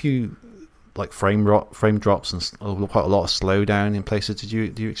had a few like frame drops and quite a lot of slowdown in places. Did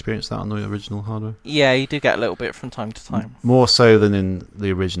you experience that on the original hardware? Yeah, you do get a little bit from time to time. More so than in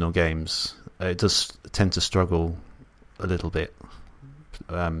the original games. It does tend to struggle a little bit.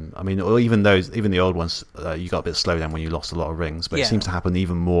 I mean, or even the old ones, you got a bit of slowdown when you lost a lot of rings, but it seems to happen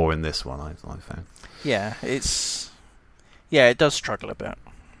even more in this one. I found. Yeah, it does struggle a bit.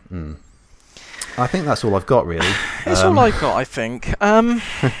 I think that's all I've got, really. It's all I've got, I think.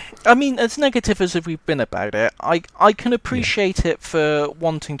 I mean, as negative as we've been about it, I can appreciate it for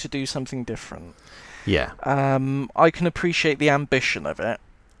wanting to do something different. Yeah. I can appreciate the ambition of it.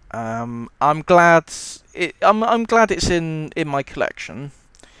 I'm glad it's in my collection.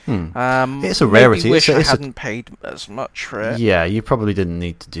 It's a rarity. Maybe wish I hadn't paid as much for it. Yeah, you probably didn't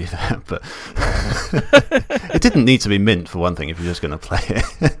need to do that, but it didn't need to be mint for one thing if you're just going to play it.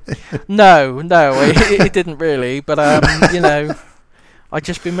 No, it didn't really. But I'd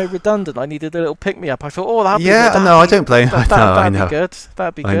just been made redundant. I needed a little pick me up. I thought, that'd be good. I don't blame. That'd be good.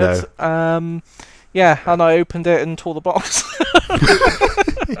 That'd be good. Yeah, and I opened it and tore the box.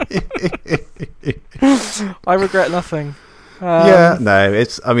 I regret nothing.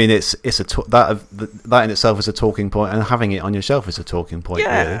 It's that in itself is a talking point, and having it on your shelf is a talking point.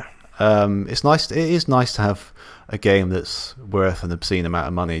 Yeah. Really. It's nice. It is nice to have a game that's worth an obscene amount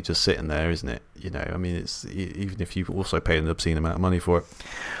of money just sitting there, isn't it? I mean, it's even if you also paid an obscene amount of money for it.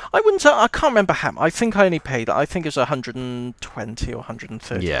 I can't remember how. I think I only paid. I think it was 120 or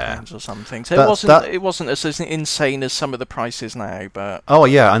 130 pounds or something. So it wasn't as insane as some of the prices now. But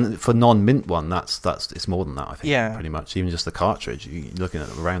and for non-mint one, it's more than that. I think. Yeah. Pretty much. Even just the cartridge, you're looking at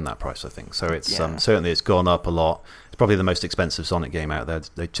around that price. I think. So it's certainly it's gone up a lot. It's probably the most expensive Sonic game out there.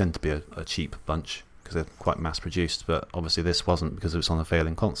 They tend to be a cheap bunch because they're quite mass-produced. But obviously this wasn't because it was on a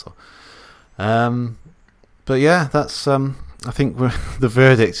failing console. But yeah, that's. I think the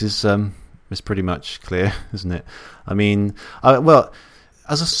verdict is pretty much clear, isn't it? I mean,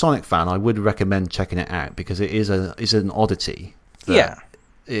 as a Sonic fan, I would recommend checking it out because it is an oddity.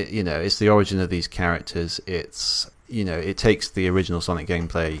 It's the origin of these characters. It's it takes the original Sonic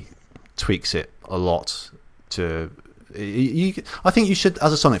gameplay, tweaks it a lot. I think you should,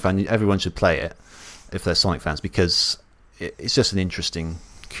 as a Sonic fan, everyone should play it if they're Sonic fans because it's just an interesting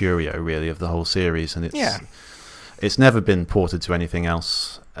curio, really, of the whole series, and it's never been ported to anything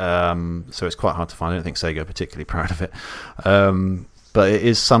else, so it's quite hard to find. I don't think Sega are particularly proud of it, but it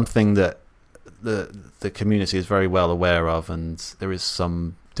is something that the community is very well aware of, and there is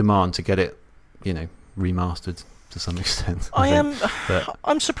some demand to get it, remastered to some extent.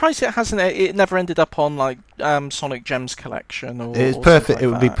 I'm surprised it never ended up on like Sonic Gems Collection or. It's perfect. It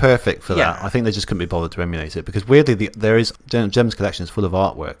would be perfect for that. I think they just couldn't be bothered to emulate it because weirdly there is Gems Collection is full of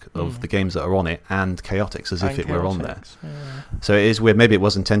artwork of the games that are on it and Chaotix as if it were on there. Yeah. So it is weird. Maybe it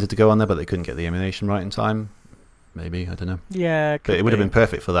was intended to go on there, but they couldn't get the emulation right in time. Maybe, I don't know. Yeah, but it would have been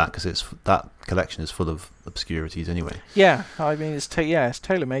perfect for that because that collection is full of obscurities anyway. Yeah, I mean it's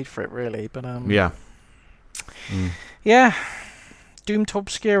tailor made for it really, but Yeah, doomed to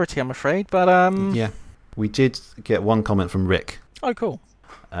obscurity, I'm afraid. But we did get one comment from Rick. Oh, cool.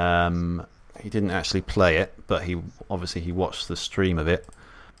 He didn't actually play it, but he watched the stream of it,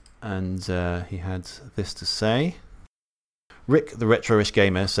 and he had this to say. Rick, the retro-ish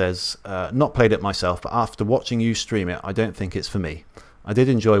gamer, says, "Not played it myself, but after watching you stream it, I don't think it's for me. I did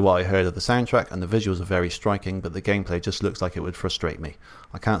enjoy what I heard of the soundtrack, and the visuals are very striking, but the gameplay just looks like it would frustrate me.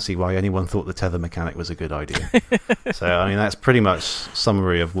 I can't see why anyone thought the tether mechanic was a good idea. So, I mean, that's pretty much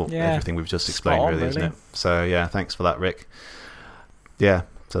summary of everything we've just explained, really, isn't it? So, yeah, thanks for that, Rick. Yeah,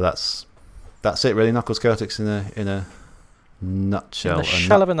 so that's it, really. Knuckles Chaotix in a nutshell. In the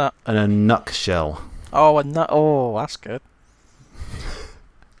shell of a nut. And a nutshell. Oh, a nut. Oh, that's good.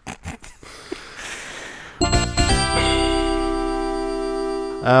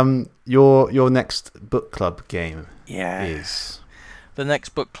 Your next book club game is... The next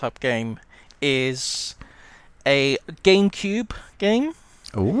book club game is a GameCube game.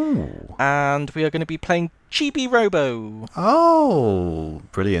 Ooh. And we are going to be playing Chibi Robo. Oh,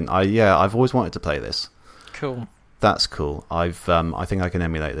 brilliant. I've always wanted to play this. Cool. That's cool. I think I can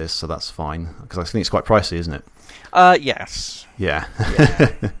emulate this, so that's fine. Because I think it's quite pricey, isn't it? Yes. Yeah.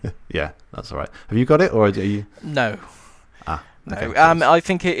 Yeah, that's all right. Have you got it, or are you... No. No. Okay, I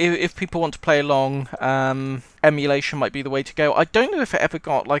think if people want to play along, emulation might be the way to go. I don't know if it ever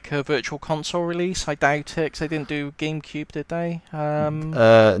got like a virtual console release. I doubt it, because they didn't do GameCube, did they?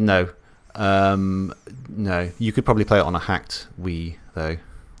 No. No. You could probably play it on a hacked Wii, though.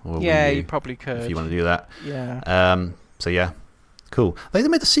 Or yeah, Wii U, you probably could. if you want to do that. Yeah. So yeah, cool. They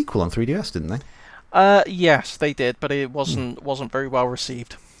made a sequel on 3DS, didn't they? Yes, they did, but it wasn't very well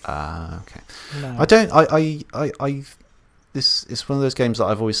received. Okay. No. I don't. This is one of those games that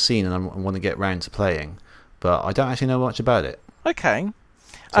I've always seen and I want to get round to playing, but I don't actually know much about it. Okay.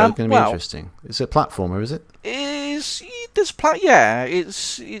 So it's going to be interesting. Is it a platformer? Is it? Yeah,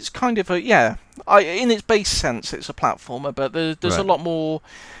 it's kind of a in its base sense, it's a platformer, but there's a lot more.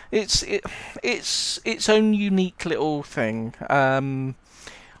 It's its own unique little thing.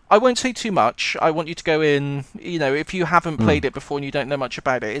 I won't say too much. I want you to go in. If you haven't played it before and you don't know much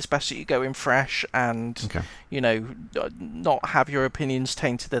about it, it's best that you go in fresh and not have your opinions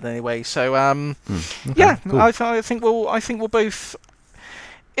tainted in any way. So yeah, cool. I think we'll both,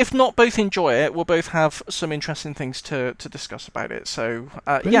 if not both enjoy it, we'll both have some interesting things to discuss about it. So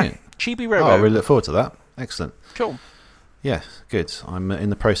yeah, Chibi Robo. I really look forward to that. Excellent. Cool. Yeah, good. I'm in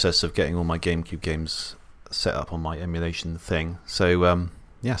the process of getting all my GameCube games set up on my emulation thing. So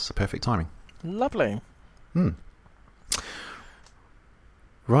yes, the perfect timing. Lovely.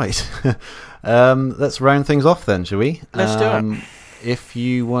 Right. Let's round things off then, shall we? Let's do it. If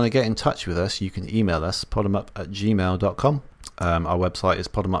you want to get in touch with us, you can email us, podemup@gmail.com. Our website is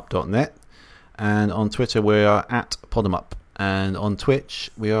podemup.net. And on Twitter, we are at podemup. And on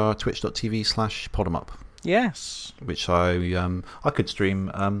Twitch, we are twitch.tv/podemup. Yes. Which I could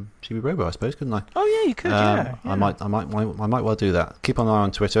stream Chibi Robo, I suppose, couldn't I? Oh yeah, you could. Yeah. I might well do that. Keep an eye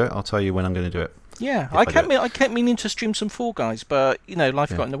on Twitter. I'll tell you when I'm going to do it. Yeah, I kept meaning to stream some Fall Guys, but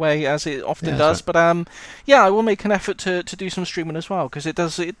life got in the way, as it often does. Right. But I will make an effort to do some streaming as well, because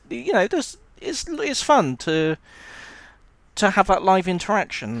it's fun to have that live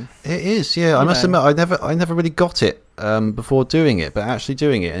interaction. It is, yeah. I must admit, I never really got it before doing it, but actually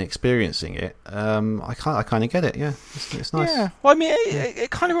doing it and experiencing it, I kind of get it. Yeah, it's nice. Yeah, well, I mean,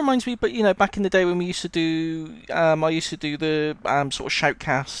 it kind of reminds me, but back in the day when we used to do, I used to do the sort of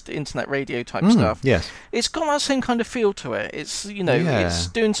shoutcast internet radio type stuff. Yes, it's got that same kind of feel to it. It's it's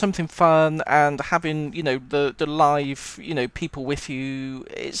doing something fun and having the live people with you.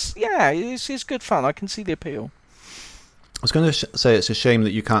 It's good fun. I can see the appeal. I was going to say it's a shame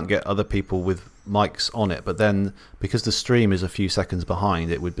that you can't get other people with mics on it, but then because the stream is a few seconds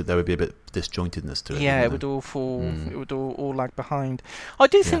behind, there would be a bit disjointedness to it. Yeah, it would all fall. It would all lag behind. I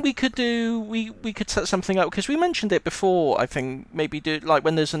do think we could set something up, because we mentioned it before. I think maybe do like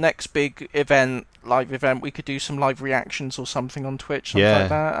when there's a next big live event, we could do some live reactions or something on Twitch, something like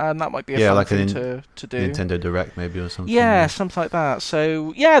that, and that might be a fun thing to do. Nintendo Direct maybe or something. Yeah, something like that.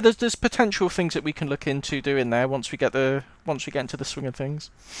 So yeah, there's potential things that we can look into doing there once we get into the swing of things.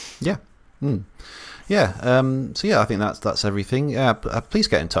 Yeah. Yeah. So yeah, I think that's everything. Yeah. Please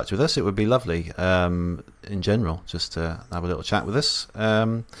get in touch with us. It would be lovely. In general, just to have a little chat with us.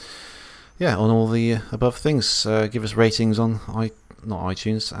 Yeah, on all the above things. Give us ratings on not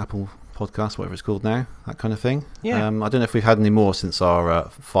iTunes, Apple Podcast, whatever it's called now, that kind of thing. Yeah. I don't know if we've had any more since our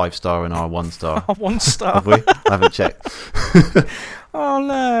 5-star and our 1-star. Our 1-star. Have we? I haven't checked. Oh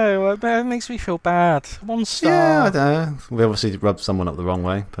no, it makes me feel bad. 1-star. Yeah, I don't know. We obviously rubbed someone up the wrong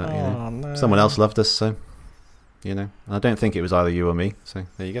way, but no. Someone else loved us, so and I don't think it was either you or me. So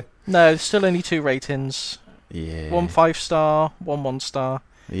there you go. No, still only 2 ratings. Yeah. 1 5-star, 1 1-star.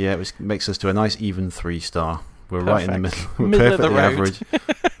 Yeah, which makes us to a nice even 3-star. We're Perfect. Right in the middle. We're middle perfectly of the road. average.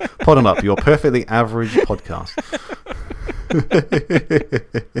 Pod 'em up, your perfectly average podcast.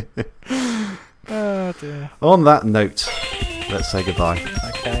 Oh dear. On that note, let's say goodbye.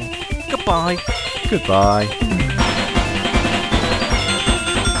 Okay. Goodbye. Goodbye.